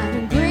that night.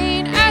 And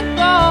green and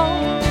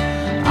gold,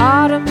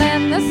 autumn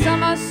and the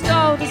summer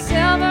stole to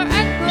silver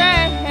and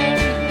gray.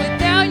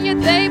 Without you,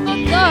 they both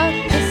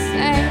look the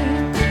same.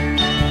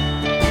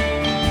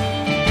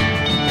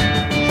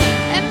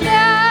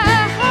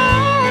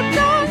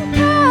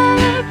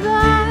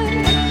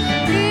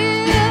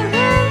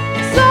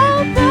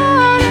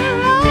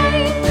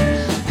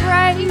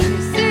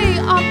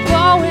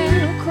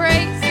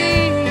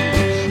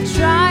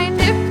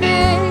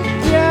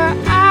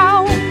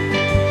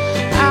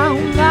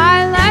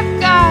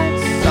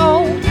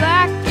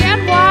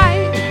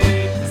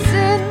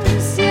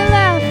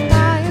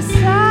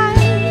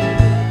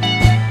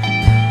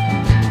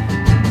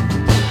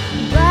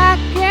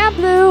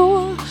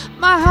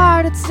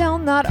 Still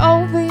not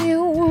over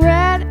you.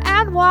 Red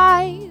and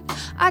white,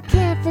 I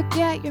can't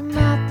forget your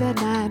mouth that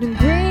night. And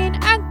green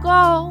and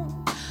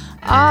gold,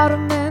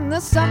 autumn and the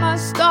summer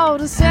stole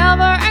to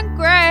silver and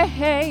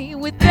gray.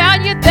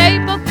 Without you, they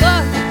both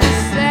look the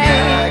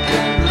same. Black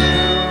and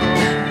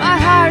blue, my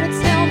heart, it's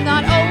still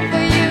not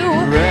over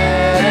you.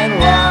 Red and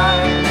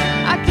white,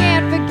 I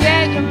can't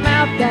forget your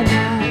mouth that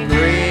night.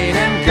 Green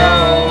and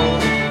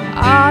gold,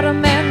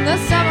 autumn and the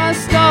summer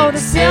stole to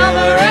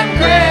silver and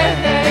gray.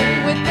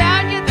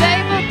 Without you,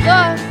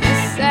 look the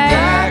same.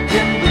 Black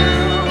and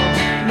blue,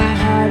 my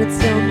heart, it's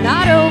still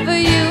not over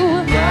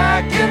you.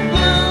 Black and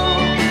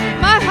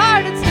blue, my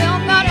heart, it's still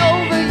not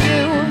over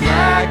you.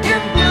 Black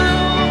and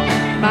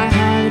blue, my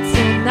heart, it's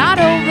still not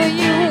over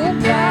you.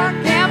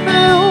 Black and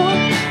blue,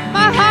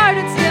 my heart,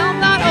 it's still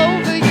not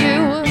over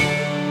you.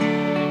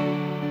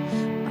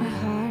 My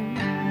heart,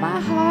 my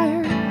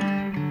heart,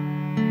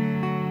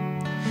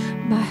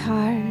 my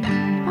heart,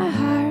 my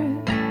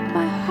heart,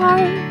 my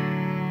heart.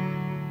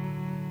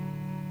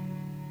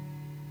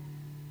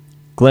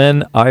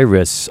 Glenn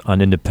Iris on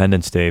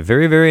Independence Day.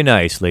 Very, very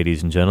nice,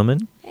 ladies and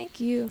gentlemen.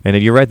 Thank you. And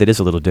you're right, that is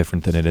a little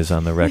different than it is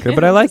on the record,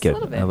 but I like it.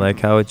 I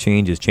like how it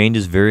changes. Change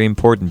is very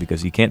important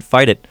because you can't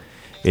fight it.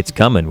 It's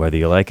coming, whether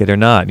you like it or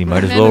not. You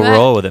might as well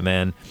roll with it,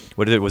 man.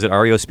 What is it? Was it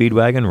REO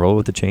Speedwagon? Roll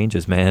with the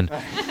changes, man.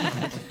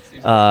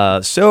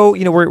 So,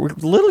 we're a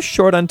little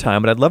short on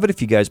time, but I'd love it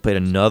if you guys played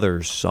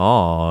another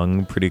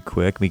song pretty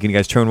quick. Can you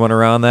guys turn one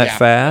around that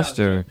fast?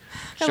 Or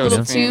a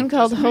little tune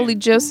called Holy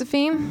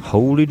Josephine.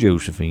 Holy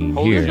Josephine.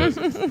 Here.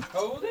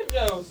 Holy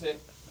Joseph.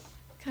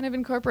 Kind of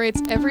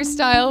incorporates every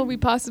style we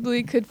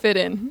possibly could fit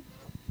in.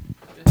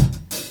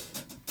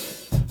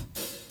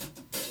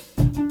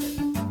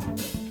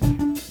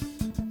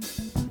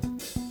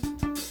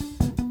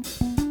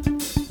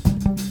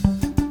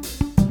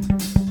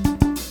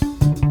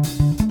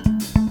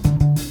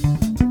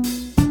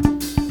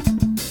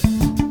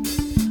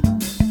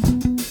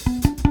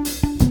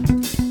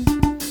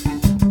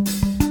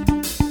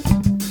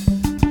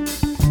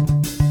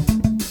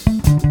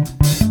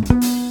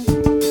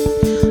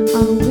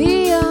 Are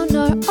we on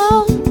our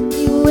own?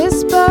 You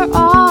whisper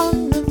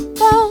on the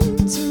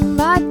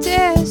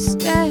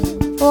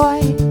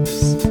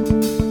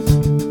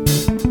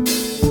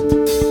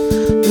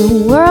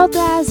The world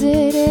as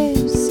it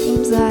is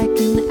seems like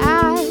an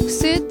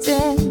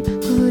accident.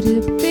 Could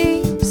it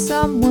be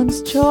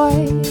someone's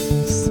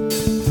choice?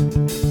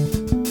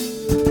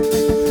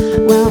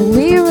 When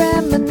we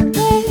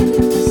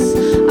reminisce,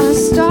 I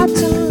start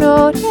to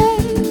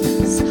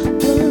notice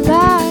the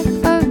lack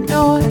of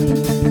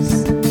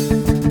noise.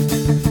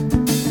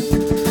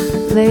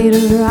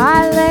 Later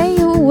I lay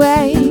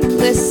awake,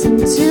 listen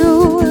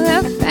to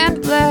the fan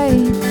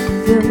play,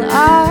 feel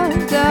of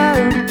the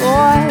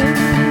void.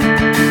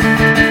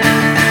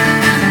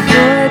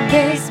 Could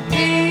this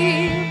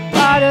be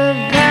part of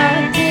the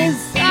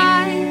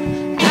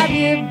design? Have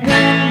you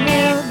been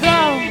here the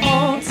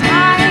whole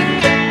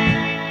time?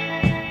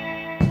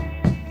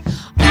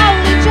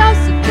 Holy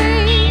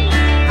Josephine,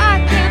 I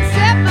can't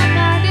set my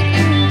mind at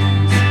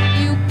ease.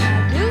 You can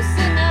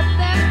loosen up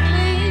them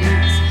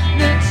please.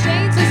 The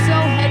chains are so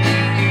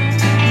heavy.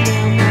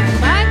 Now my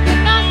mind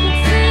cannot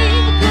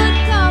conceive the good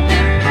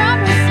coming from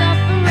her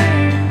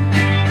suffering.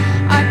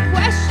 I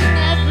question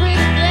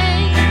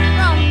everything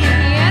from the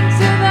end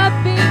to the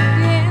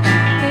beginning.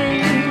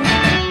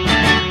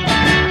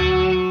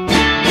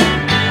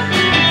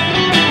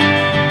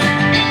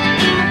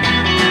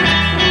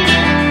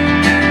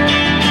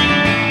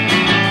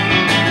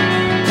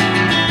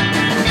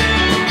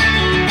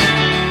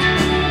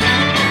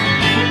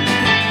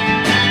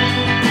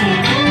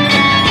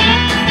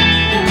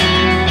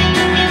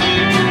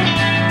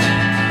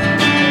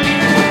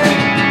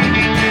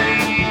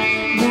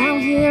 Now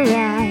here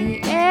I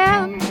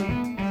am,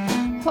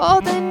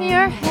 holding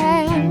your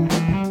hand.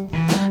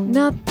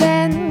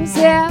 Nothing's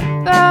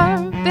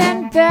ever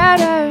been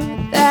better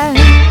than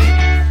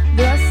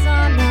the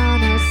sun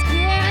on our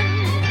skin,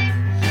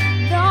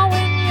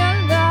 knowing you're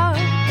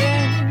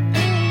loving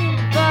me,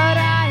 but I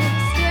am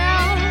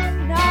still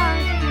not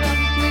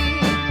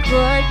complete.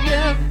 Could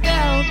you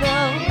fill the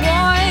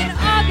void?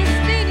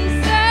 Augustine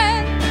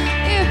said,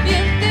 if you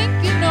think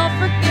you know,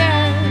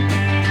 forget.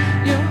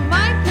 Your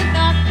mind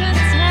cannot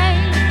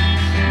contain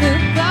the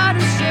God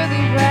who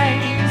surely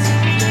reigns.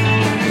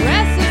 Now I'm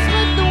restless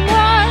with the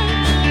words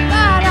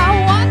that I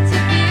want to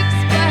be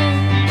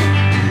explained.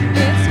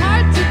 It's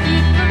hard to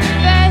keep from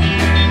faith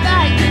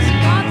that you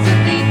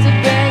constantly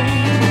debate.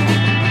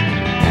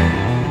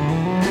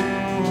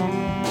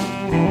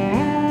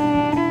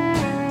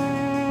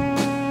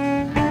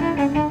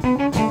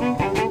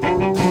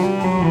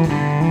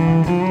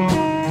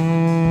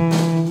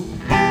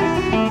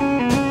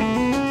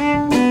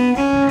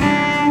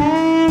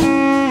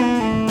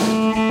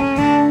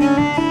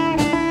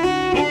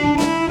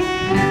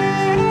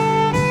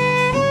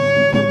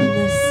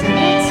 Listen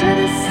to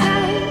the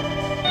sight,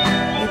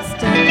 it's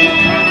done we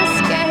can't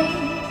escape,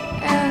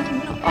 and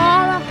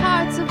all our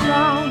hearts have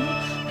longed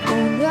for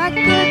the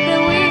good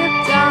that we have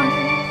done,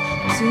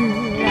 to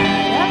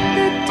light up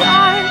the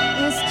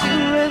darkness, to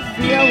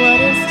reveal what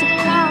is to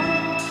come.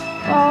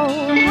 Oh,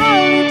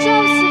 holy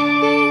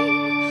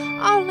Josephine,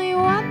 only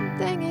one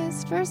thing is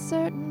for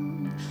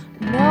certain,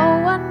 no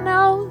one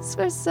knows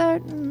for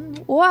certain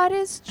what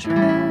is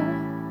true.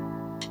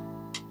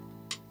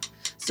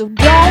 So don't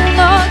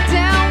look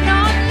down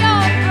on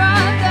your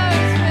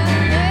brother's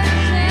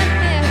religion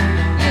if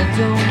you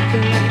don't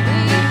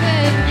believe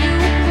it. You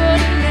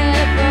could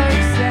never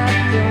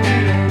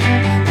separate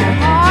your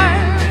heart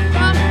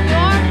from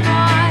your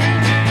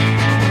mind.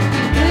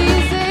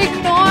 Please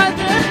ignore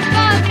the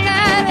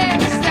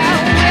fanatics that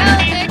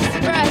will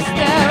express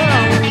their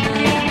own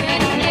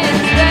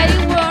opinions. They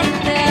were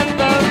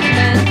never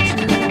meant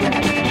to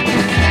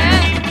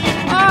represent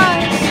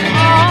us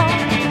all.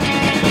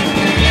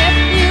 If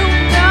you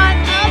got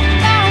a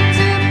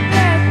mountain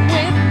bed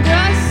with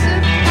the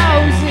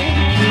supposed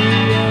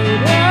creator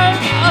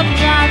of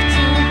life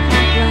to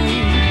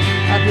complain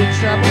of your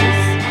troubles,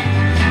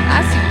 I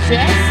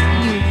suggest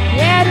you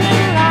get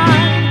in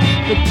line.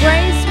 The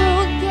grace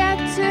will get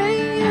to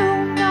you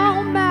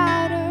no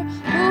matter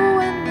who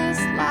in this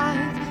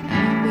life.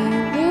 You may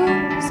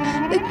lose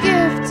the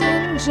gift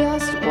in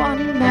just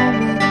one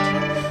moment,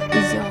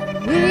 is all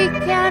we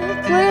can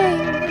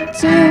cling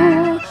to.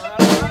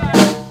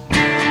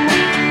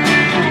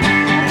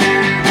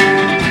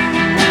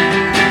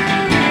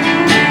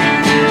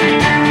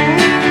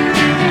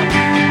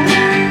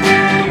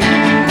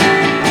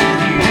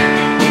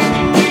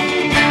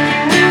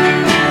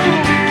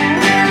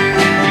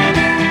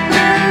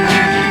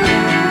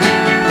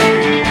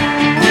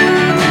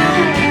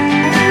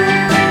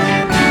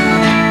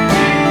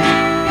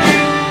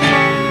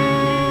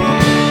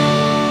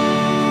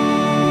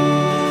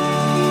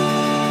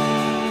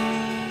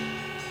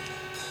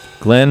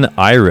 Glenn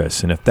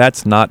Iris, and if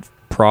that's not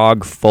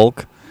prog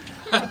folk,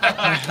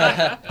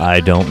 I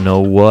don't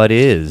know what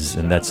is.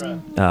 And that's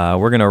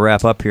we're going to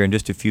wrap up here in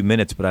just a few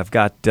minutes, but I've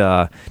got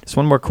just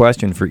one more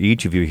question for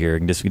each of you here,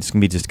 and it's going to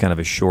be just kind of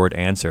a short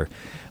answer.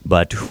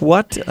 But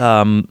what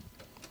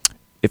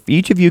if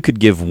each of you could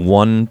give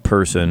one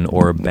person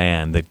or a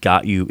band that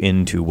got you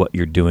into what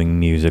you're doing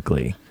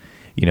musically?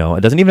 You know,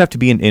 it doesn't even have to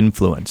be an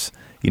influence.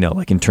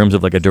 like in terms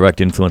of like a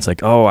direct influence,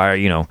 like, oh, I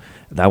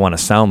want to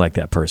sound like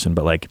that person.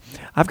 But like,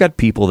 I've got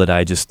people that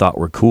I just thought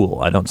were cool.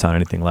 I don't sound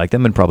anything like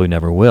them and probably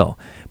never will.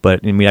 But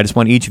I mean, I just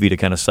want each of you to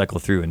kind of cycle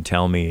through and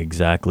tell me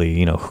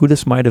exactly, who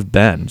this might have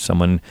been.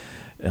 Someone,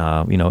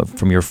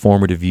 from your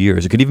formative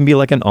years. It could even be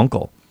like an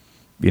uncle,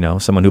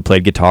 someone who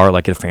played guitar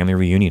like at a family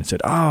reunion and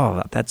said,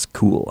 oh, that's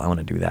cool. I want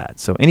to do that.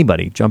 So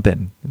anybody jump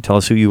in and tell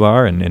us who you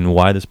are and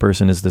why this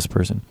person is this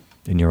person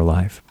in your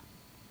life.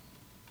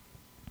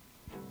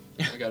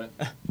 I got it.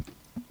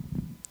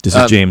 This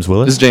is James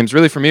Willis. This is James.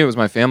 Really, for me, it was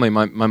my family.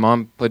 My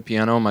mom played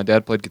piano. My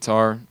dad played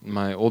guitar.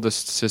 My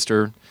oldest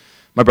sister,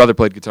 my brother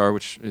played guitar,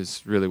 which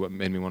is really what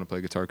made me want to play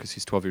guitar because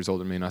he's 12 years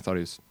older than me, and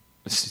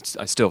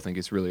I still think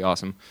he's really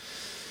awesome.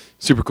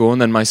 Super cool.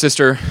 And then my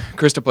sister,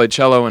 Krista, played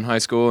cello in high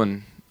school,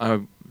 and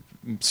I'm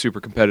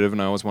super competitive,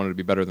 and I always wanted to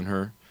be better than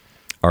her.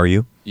 Are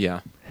you?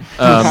 Yeah.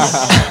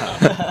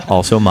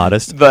 Also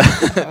modest? But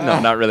no,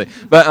 not really.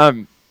 But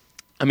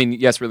I mean,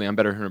 yes, really, I'm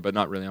better than her, but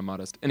not really, I'm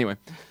modest. Anyway,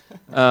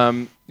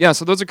 yeah,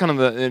 so those are kind of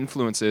the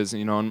influences,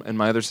 and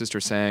my other sister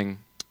sang,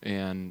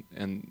 and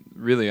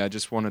really, I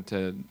just wanted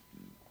to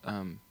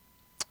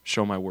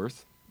show my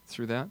worth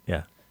through that.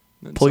 Yeah.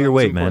 And Pull so your that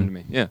was weight, important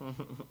man. to me. Yeah. All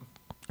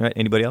right,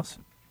 anybody else?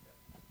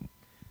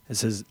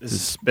 This is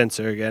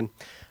Spencer again.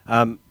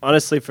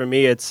 Honestly, for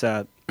me, it's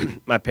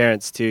my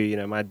parents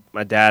too.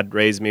 My dad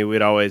raised me.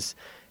 We'd always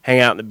hang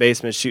out in the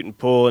basement shooting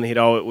pool, and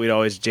we'd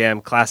always jam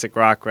classic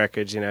rock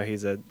records.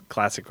 He's a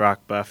classic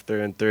rock buff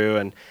through and through,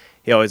 and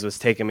he always was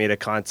taking me to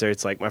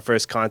concerts. Like my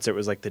first concert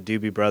was like the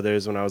Doobie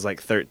Brothers when I was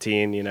like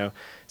 13.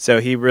 So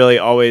he really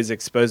always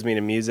exposed me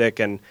to music,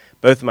 and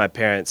both of my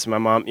parents. My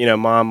mom,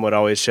 mom would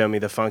always show me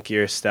the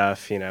funkier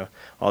stuff,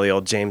 all the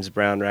old James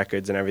Brown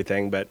records and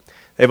everything. But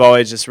they've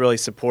always just really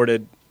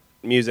supported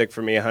music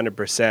for me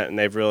 100%, and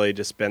they've really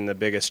just been the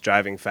biggest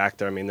driving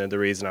factor. I mean, they're the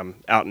reason I'm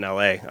out in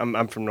LA.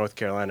 I'm from North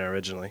Carolina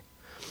originally,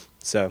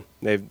 so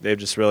they've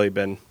just really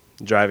been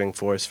driving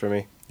force for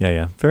me.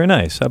 Yeah. Very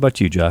nice. How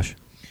about you, Josh?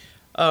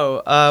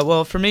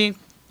 Well, for me,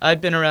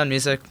 I'd been around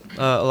music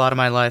a lot of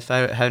my life.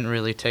 I hadn't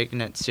really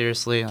taken it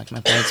seriously. Like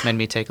my parents made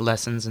me take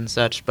lessons and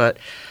such, but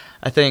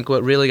I think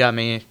what really got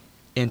me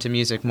into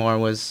music more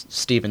was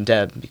Steve and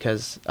Deb,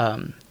 because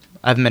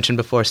I've mentioned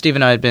before, Steve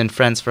and I had been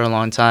friends for a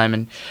long time,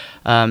 and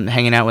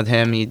hanging out with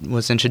him, he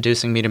was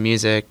introducing me to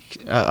music,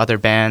 other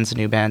bands,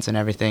 new bands, and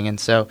everything. And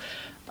so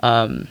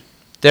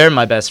they're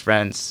my best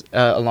friends,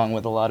 along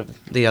with a lot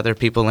of the other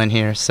people in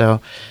here.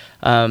 So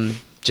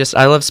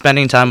I love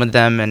spending time with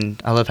them,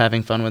 and I love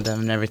having fun with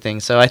them and everything.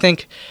 So I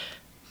think,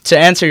 to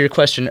answer your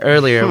question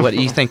earlier, what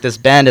you think this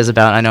band is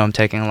about, I know I'm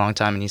taking a long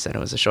time and you said it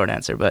was a short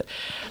answer, but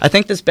I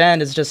think this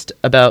band is just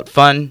about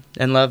fun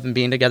and love and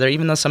being together.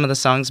 Even though some of the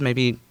songs may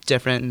be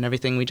different and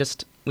everything,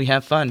 we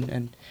have fun,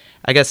 and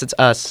I guess it's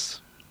us.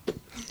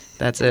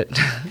 That's it.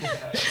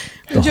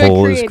 The Enjoy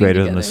whole is creating greater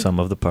than together. the sum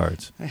of the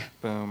parts.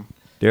 Boom.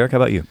 Derek, how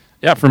about you?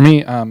 Yeah, for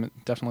me,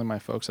 definitely my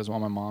folks as well.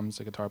 My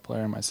mom's a guitar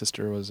player. My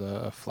sister was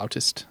a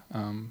flautist.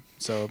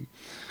 So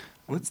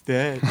What's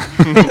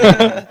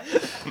that?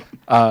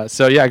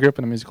 So yeah, I grew up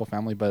in a musical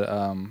family, but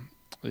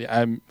yeah,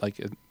 I'm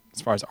like,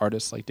 as far as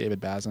artists, like David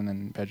Bazin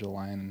and Pedro the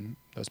Lion and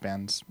those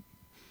bands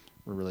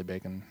were really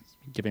big in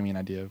giving me an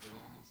idea of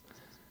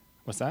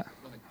what's that?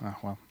 Oh,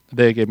 well,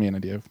 they gave me an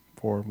idea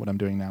for what I'm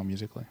doing now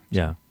musically.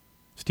 Yeah.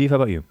 Steve, how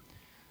about you?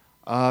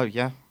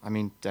 Yeah, I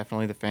mean,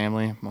 definitely the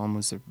family. Mom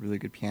was a really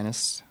good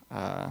pianist.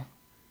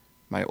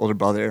 My older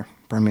brother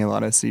burned me a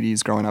lot of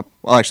CDs growing up.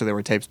 Well, actually, there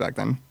were tapes back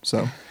then,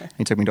 so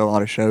he took me to a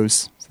lot of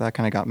shows. So that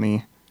kind of got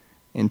me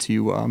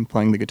into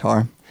playing the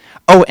guitar.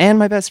 Oh, and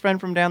my best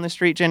friend from down the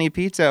street, Jenny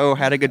Pizzo,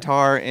 had a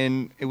guitar,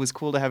 and it was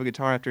cool to have a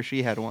guitar after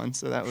she had one.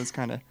 So that was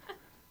kind of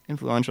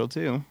influential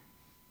too.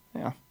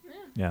 Yeah.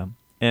 Yeah.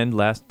 And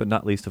last but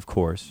not least, of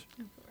course,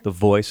 the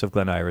voice of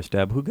Glen Iris.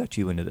 Deb, who got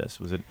you into this?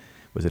 Was it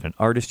an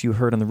artist you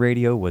heard on the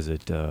radio? Was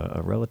it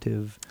a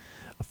relative,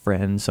 a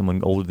friend,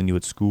 someone older than you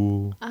at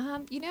school?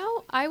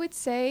 I would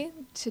say,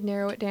 to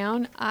narrow it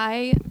down,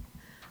 I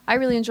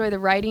really enjoy the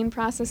writing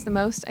process the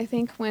most, I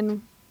think,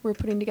 when we're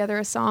putting together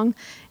a song.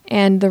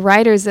 And the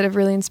writers that have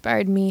really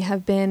inspired me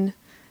have been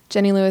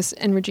Jenny Lewis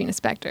and Regina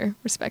Spektor,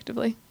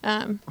 respectively.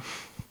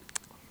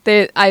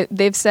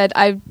 They've said,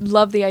 I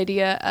love the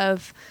idea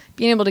of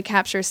being able to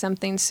capture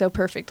something so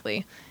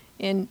perfectly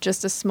in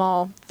just a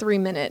small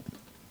 3-minute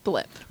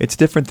blip. It's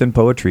different than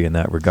poetry in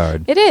that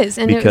regard. It is,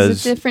 and it was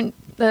because a different,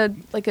 a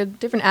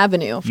different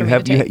avenue for you me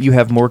have to take. you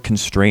have more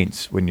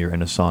constraints when you're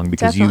in a song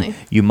because Definitely.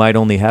 you might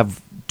only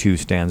have 2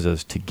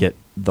 stanzas to get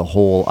the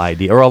whole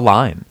idea, or a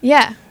line.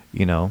 Yeah.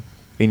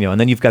 And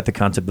then you've got the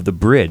concept of the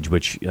bridge,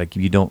 which like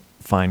you don't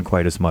find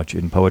quite as much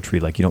in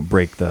poetry. Like you don't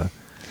break the.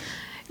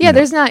 Yeah,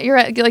 there's not. You're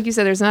right, like you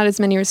said. There's not as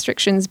many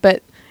restrictions,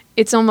 but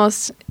it's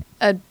almost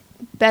a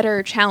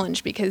better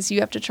challenge because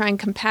you have to try and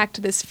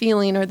compact this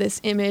feeling or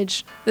this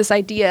image, this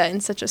idea in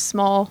such a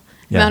small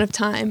amount of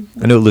time.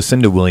 I know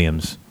Lucinda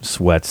Williams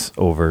sweats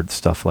over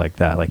stuff like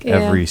that, like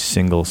every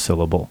single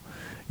syllable.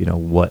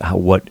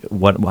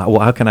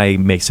 how can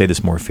I say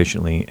this more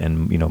efficiently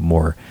and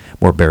more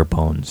bare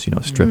bones,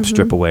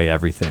 strip away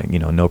everything,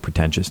 no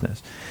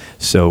pretentiousness.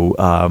 So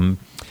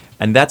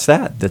and that's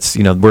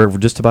we're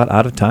just about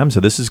out of time. So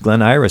this is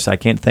Glen Iris. I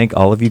can't thank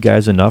all of you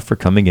guys enough for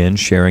coming in,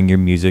 sharing your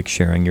music,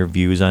 sharing your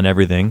views on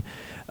everything.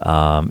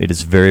 It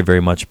is very,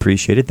 very much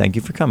appreciated. Thank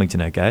you for coming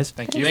tonight, guys.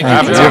 Thank you.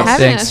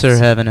 Thanks for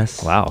having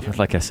us. Wow,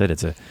 like I said,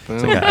 it's like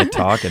I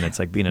talk, and it's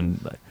like being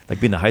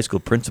the high school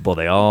principal.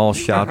 They all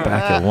shout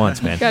back at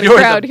once, man. Got a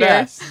crowd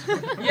here.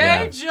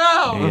 Yay,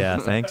 Joe! Yeah,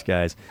 thanks,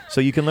 guys.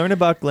 So you can learn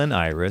about Glen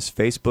Iris,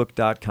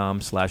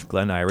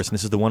 facebook.com/Glen Iris, and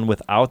this is the one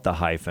without the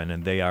hyphen,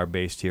 and they are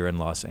based here in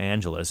Los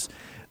Angeles.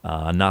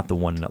 Not the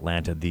one in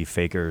Atlanta, the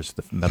Fakers,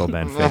 the metal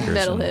band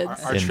Fakers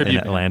in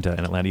Atlanta,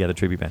 yeah, the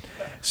tribute band.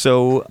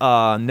 So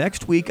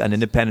next week on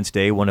Independence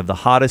Day, one of the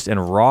hottest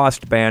and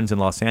rawest bands in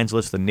Los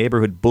Angeles, the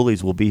Neighborhood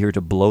Bullies, will be here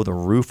to blow the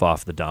roof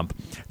off the dump.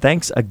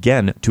 Thanks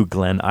again to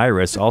Glen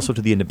Iris, also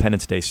to the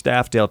Independence Day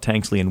staff, Dale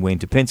Tanksley and Wayne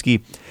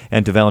Topinski,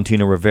 and to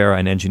Valentino Rivera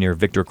and engineer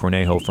Victor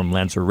Cornejo from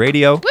Lancer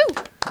Radio. Woo!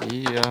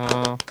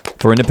 Yeah.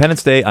 For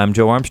Independence Day, I'm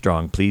Joe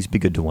Armstrong. Please be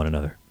good to one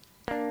another.